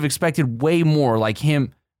 I would have expected way more. Like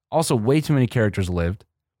him, also way too many characters lived.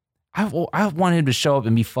 I want him to show up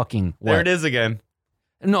and be fucking. What? There it is again.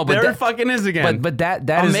 No, but there that, it fucking is again. But that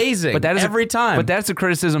amazing. Is, but that is every time. But that's a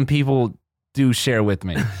criticism people do share with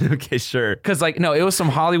me. Okay, sure. Because like no, it was some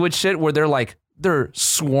Hollywood shit where they're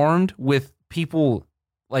swarmed with people,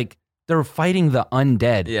 like they're fighting the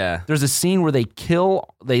undead. Yeah. There's a scene where they kill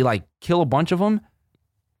a bunch of them,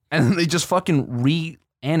 and then they just fucking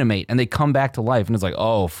reanimate and they come back to life, and it's like,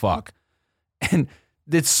 oh fuck. And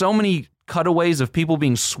there's so many cutaways of people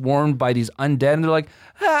being swarmed by these undead, and they're like,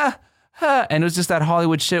 and it was just that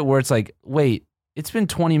Hollywood shit where it's like, wait, it's been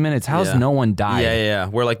 20 minutes. How's no one died? Yeah.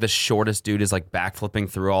 Where like the shortest dude is like backflipping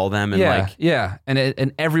through all of them, and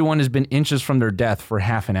and everyone has been inches from their death for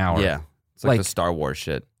half an hour. Yeah, it's like the Star Wars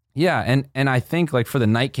shit. Yeah, and I think like for the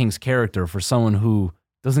Night King's character, for someone who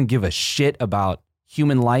doesn't give a shit about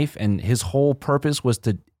human life and his whole purpose was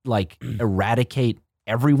to like eradicate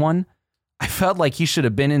everyone, I felt like he should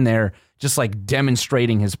have been in there just like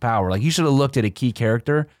demonstrating his power. Like he should have looked at a key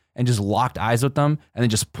character and just locked eyes with them and then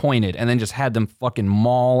just pointed and then just had them fucking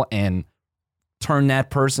maul and turn that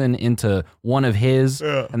person into one of his.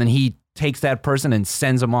 Yeah. And then he takes that person and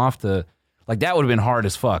sends them off to, like, that would have been hard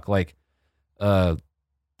as fuck. Like,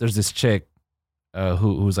 there's this chick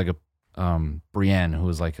who's like a Brienne, who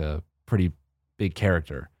is like a pretty big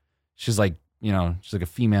character. She's like, you know, she's like a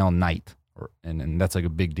female knight, and that's like a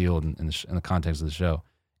big deal in the context of the show.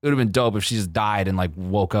 It would have been dope if she just died and like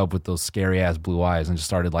woke up with those scary ass blue eyes and just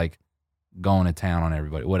started like going to town on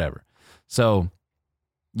everybody, whatever. So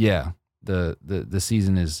yeah, the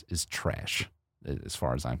season is trash as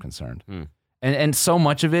far as I'm concerned. And so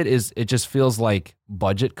much of it just feels like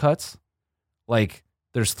budget cuts. Like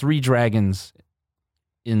there's 3 dragons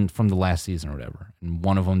from the last season or whatever, and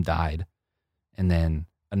one of them died, and then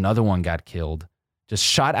another one got killed, just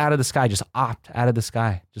shot out of the sky, just opped out of the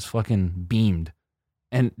sky, just fucking beamed.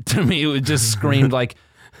 And to me, it just screamed like,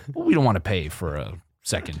 well, we don't want to pay for a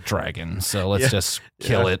second dragon, so let's just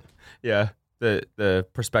kill it. Yeah. The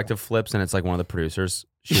perspective flips, and it's like one of the producers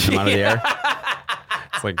shoots him out of the air.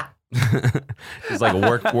 It's like it's like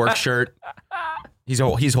a work shirt. He's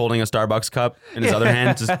holding a Starbucks cup in his other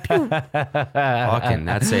hand. Just pew. Fucking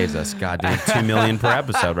that saves us. Goddamn, $2 million per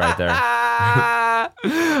episode right there.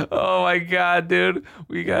 Oh my god, dude,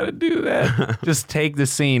 we gotta do that. Just take the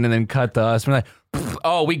scene and then cut to us. We're like,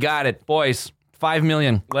 oh, we got it, boys. $5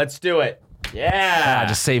 million. Let's do it. Yeah,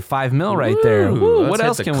 just save $5 million right there. Woo, what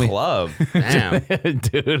else can we? Club, damn,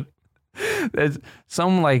 dude. There's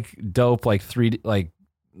some like dope like 3D like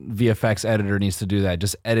VFX editor needs to do that.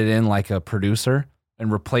 Just edit in like a producer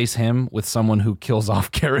and replace him with someone who kills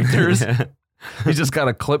off characters. He's just got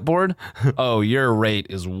a clipboard. Oh, your rate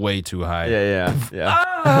is way too high.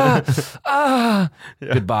 Yeah.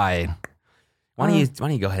 Goodbye. Why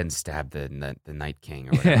don't you go ahead and stab the Night King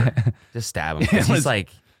or whatever? Just stab him, because he's like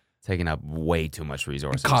taking up way too much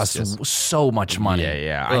resources. It costs so much money.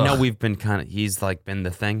 Yeah. Ugh. I know we've been he's like been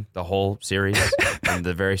the thing the whole series from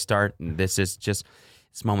the very start, and this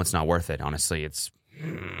moment's not worth it. Honestly, it's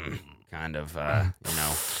kind of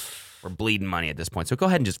we're bleeding money at this point. So go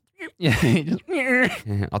ahead and just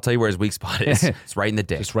I'll tell you where his weak spot is. It's right in the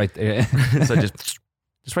dick. Just right there. So just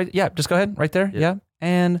right. Yeah, just go ahead. Right there. Yeah.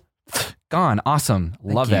 And gone. Awesome.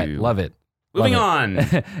 Love that. Love it. Moving on.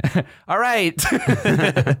 All right.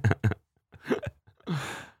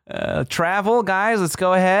 Travel, guys. Let's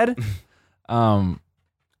go ahead.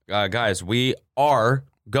 Guys, we are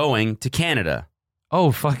going to Canada.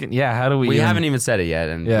 Oh, fucking yeah. How do we? We haven't even said it yet,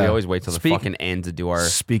 and we always wait till the fucking end to do our.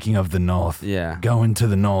 Speaking of the North. Yeah. Going to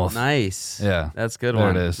the North. Nice. Yeah. That's a good there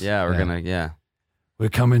one. It is. Yeah, we're gonna. We're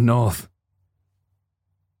coming north.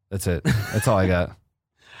 That's it. That's all I got.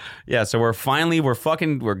 Yeah, so we're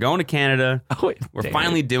going to Canada. Oh, wait, we're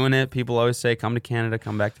finally doing it. People always say, come to Canada,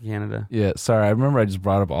 come back to Canada. Yeah, sorry. I remember I just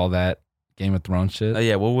brought up all that Game of Thrones shit. Oh,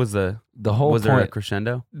 yeah, what was the whole was point? There a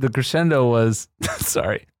crescendo? The crescendo was,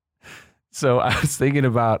 sorry. So I was thinking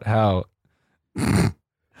about how,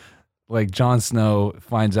 like, Jon Snow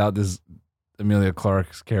finds out this Emilia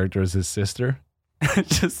Clarke's character is his sister.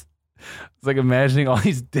 It's like imagining all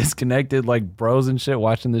these disconnected, like, bros and shit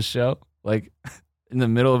watching this show. Like, in the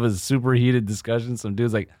middle of a super heated discussion, some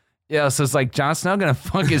dude's like, yeah, so it's like Jon Snow gonna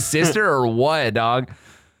fuck his sister or what, dog?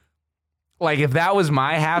 Like, if that was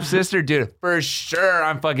my half sister, dude, for sure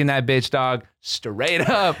I'm fucking that bitch, dog. Straight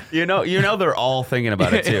up. You know they're all thinking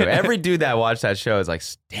about it too. Every dude that watched that show is like,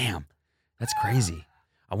 damn, that's crazy.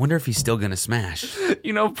 I wonder if he's still gonna smash.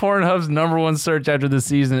 You know, Pornhub's #1 search after the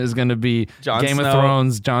season is gonna be Game of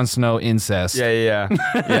Thrones, Jon Snow incest. Yeah.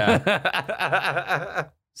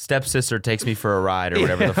 Stepsister takes me for a ride or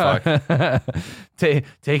whatever the fuck.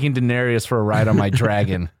 Taking Daenerys for a ride on my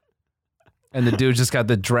dragon. And the dude just got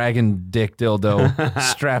the dragon dick dildo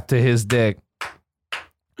strapped to his dick.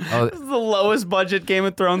 Oh, this is the lowest budget Game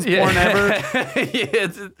of Thrones porn ever.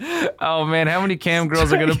 Oh man, how many cam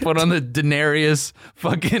girls are gonna put on the Daenerys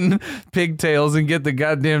fucking pigtails and get the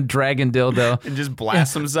goddamn dragon dildo and just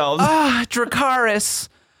blast themselves? Dracarys.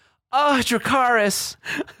 Dracarys.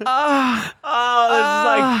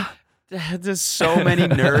 There's just so many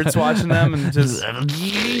nerds watching them and just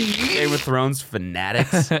Game of Thrones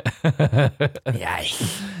fanatics. Yeah.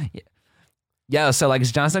 Yo, so like,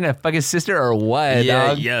 is Jon Snow gonna fuck his sister or what,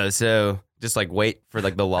 dog? Yeah, so just like wait for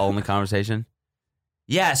like the lull in the conversation.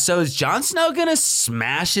 Yeah, so is Jon Snow gonna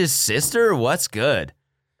smash his sister? What's good?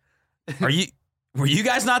 Were you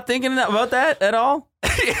guys not thinking about that at all?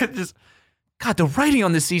 God, the writing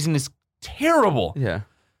on this season is terrible. Yeah.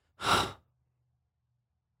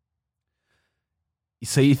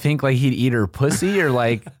 So you think like he'd eat her pussy or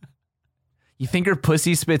like... You think her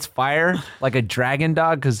pussy spits fire like a dragon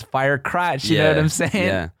dog? Because fire crotch, you know what I'm saying?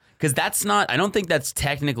 Yeah. Because that's not, I don't think that's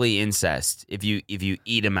technically incest if you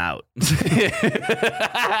eat him out.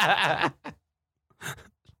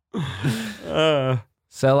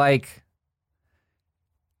 So like,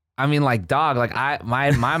 I mean like dog, like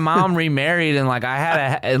my mom remarried and like I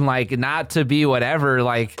had and like not to be whatever,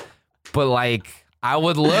 like, but like I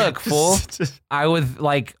would look fool. I would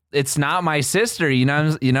like, it's not my sister, you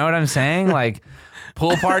know what I'm saying? Like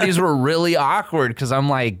pool parties were really awkward because I'm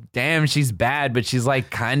like, damn, she's bad, but she's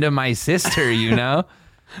like kind of my sister, you know?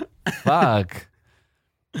 Fuck.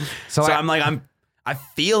 So I'm like, I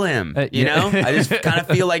feel him, you know? I just kind of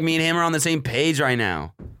feel like me and him are on the same page right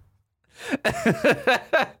now.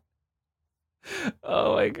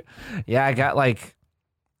 Oh my God. Yeah, I got like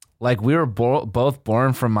we were both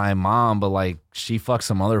born from my mom, but like she fucked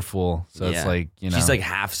some other fool. So it's like, you know. She's like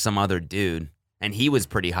half some other dude. And he was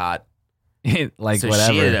pretty hot. Like so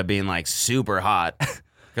whatever. She ended up being like super hot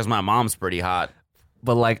because my mom's pretty hot.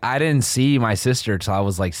 But like I didn't see my sister till I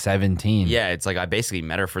was like 17. Yeah, it's like I basically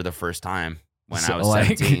met her for the first time when I was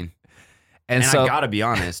 17. And so I gotta be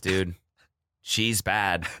honest, dude. She's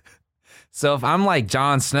bad. So if I'm like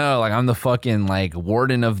Jon Snow, like I'm the fucking like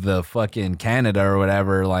warden of the fucking Canada or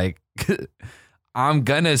whatever, like I'm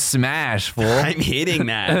gonna smash, fool. I'm hitting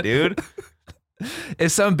that, dude.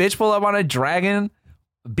 If some bitch pull up on a dragon,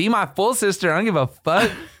 be my full sister. I don't give a fuck.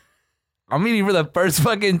 I'm meeting for the first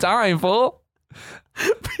fucking time, fool.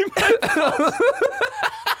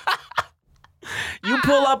 You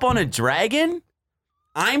pull up on a dragon?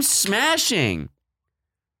 I'm smashing.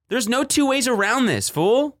 There's no two ways around this,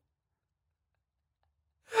 fool.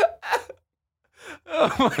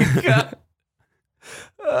 Oh my God.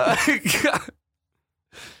 Oh my God.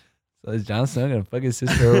 So is Jon Snow gonna fuck his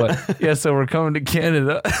sister or what? Yeah, so we're coming to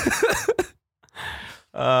Canada.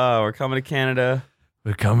 We're coming to Canada.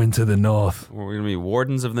 We're coming to the north. We're gonna be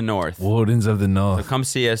Wardens of the North. Wardens of the North. So come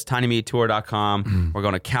see us, tinymeattour.com. We're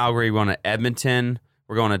going to Calgary, we're going to Edmonton,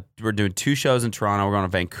 we're doing 2 shows in Toronto, we're going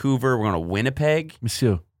to Vancouver, we're going to Winnipeg.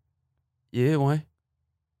 Monsieur. Yeah, why?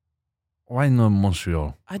 Why not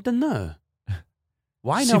Montreal? I don't know.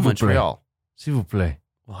 Why not Montreal? S'il vous plaît.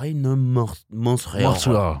 Why not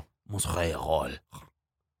Montreal. Montreal.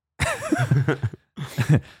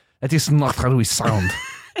 That is not how we sound.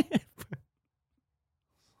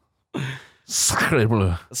 Sacre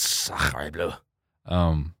bleu. Sacre bleu.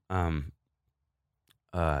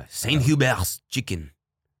 Saint Hubert's chicken.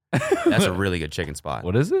 That's a really good chicken spot.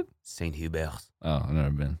 What is it? Saint Hubert's. Oh, I've never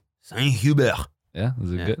been. Saint Hubert. Yeah,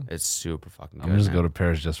 is it good? It's super fucking good. I'm just go to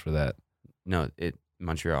Paris just for that. No,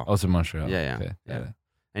 Montreal. Oh, it's in Montreal. Yeah. Okay. Yeah.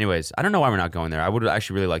 Anyways, I don't know why we're not going there. I would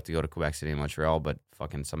actually really like to go to Quebec City and Montreal, but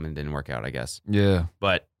fucking something didn't work out, I guess. Yeah.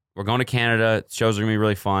 But we're going to Canada. Shows are going to be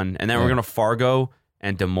really fun. And then we're going to Fargo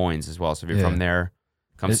and Des Moines as well. So if you're from there,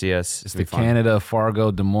 come see us. It's the Canada,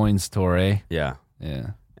 Fargo, Des Moines tour, eh? Yeah.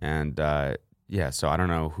 Yeah. And so I don't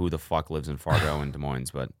know who the fuck lives in Fargo and Des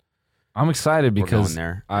Moines, but I'm excited because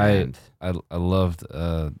there I loved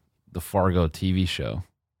the Fargo TV show.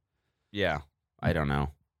 Yeah. I don't know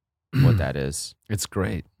what that is. It's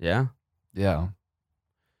great. Yeah? Yeah.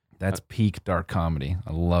 That's peak dark comedy.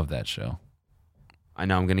 I love that show. I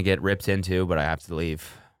know I'm going to get ripped into, but I have to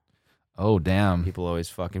leave. Oh, damn. People always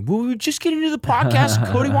fucking, we're just getting into the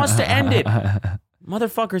podcast. Cody wants to end it.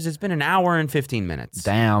 Motherfuckers, it's been an hour and 15 minutes.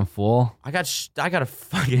 Damn, fool. I got to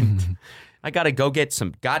fucking, I got to go get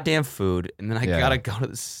some goddamn food, and then I got to go to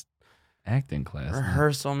this acting class.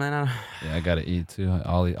 Rehearsal, man. Yeah, I got to eat too.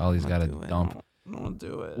 Ollie's got to dump. I don't want to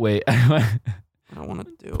do it. Wait. I don't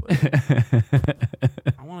want to do it.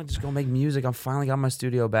 I want to just go make music. I finally got my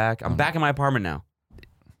studio back. I'm back in my apartment now.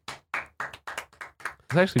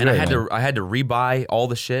 It's actually And great. I had to rebuy all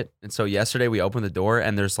the shit. And so yesterday we opened the door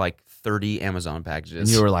and there's like 30 Amazon packages. And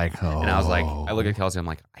you were like, oh. And I was like, I look at Kelsey, I'm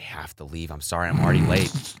like, I have to leave. I'm sorry, I'm already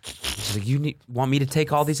late. She's like, want me to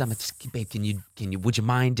take all these? I'm like, babe, can you, would you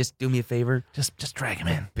mind just do me a favor? Just drag him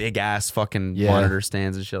in. Big ass fucking monitor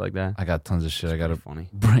stands and shit like that. I got tons of shit. I got to funny.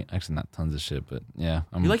 bring, actually not tons of shit, but yeah.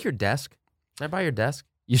 You like your desk? Should I buy your desk?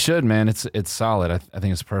 You should, man. It's solid. I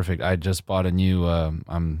think it's perfect. I just bought a new,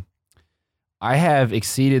 I have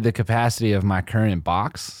exceeded the capacity of my current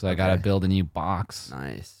box, so I got to build a new box.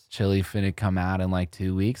 Nice. Chili finna come out in like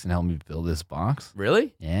 2 weeks and help me build this box.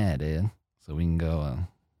 Really? Yeah, dude. So we can go,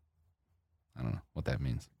 I don't know what that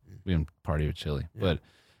means. We can party with Chili. Yeah.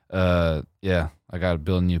 But, yeah, I got to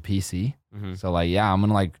build a new PC. Mm-hmm. So, like, yeah, I'm going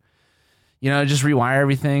to, like, just rewire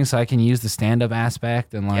everything so I can use the stand-up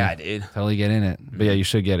aspect and, like, totally get in it. Mm-hmm. But, yeah, you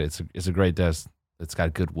should get it. It's a great desk. It's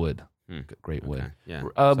got good wood. Great wood. Yeah,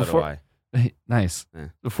 so before, do I. Nice. Yeah.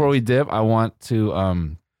 Before we dip, I want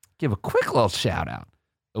to give a quick little shout out.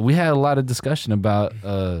 We had a lot of discussion about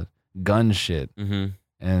gun shit,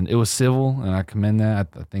 and it was civil, and I commend that.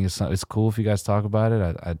 I think it's cool if you guys talk about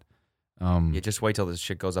it. Just wait till this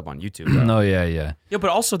shit goes up on YouTube. No, yeah. Yeah, but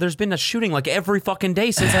also there's been a shooting like every fucking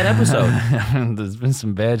day since that episode. There's been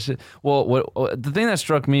some bad shit. Well, what the thing that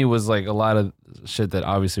struck me was like a lot of shit that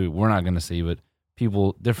obviously we're not going to see, but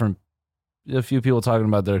a few people talking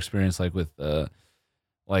about their experience, like with,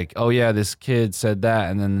 like, oh yeah, this kid said that,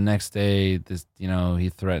 and then the next day, this, he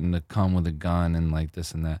threatened to come with a gun and like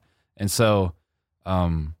this and that, and so,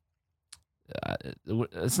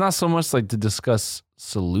 it's not so much like to discuss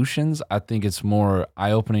solutions. I think it's more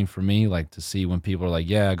eye opening for me, like to see when people are like,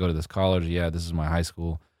 yeah, I go to this college, yeah, this is my high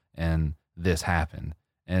school, and this happened,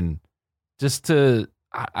 and just to,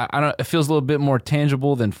 I don't, it feels a little bit more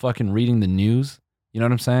tangible than fucking reading the news. You know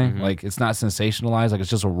what I'm saying? Mm-hmm. Like, it's not sensationalized. Like, it's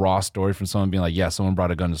just a raw story from someone being like, yeah, someone brought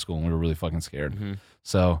a gun to school and we were really fucking scared. Mm-hmm.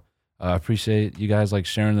 So I appreciate you guys like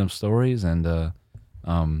sharing them stories, and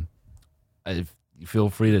if you feel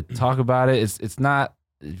free to talk about it. It's not,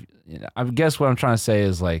 I guess what I'm trying to say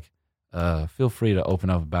is like, feel free to open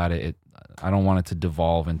up about it. I don't want it to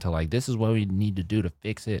devolve into like, this is what we need to do to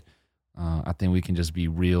fix it. I think we can just be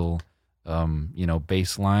real,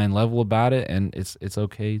 baseline level about it, and it's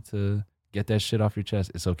okay to get that shit off your chest.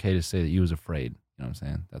 It's okay to say that you was afraid. You know what I'm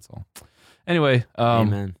saying? That's all. Anyway.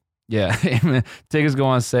 Amen. Yeah. Amen. Tickets go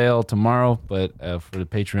on sale tomorrow, but for the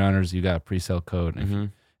Patreoners, you got a pre-sale code.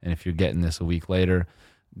 And if you're getting this a week later,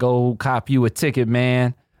 go cop you a ticket,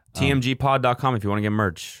 man. TMGpod.com if you want to get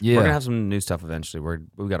merch. Yeah. We're going to have some new stuff eventually.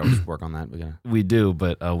 We got to work on that. We do,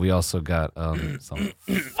 but we also got some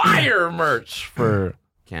fire merch for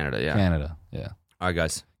Canada. Yeah. Canada. Yeah. All right,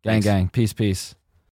 guys. Gang, Thanks. gang. Peace, peace.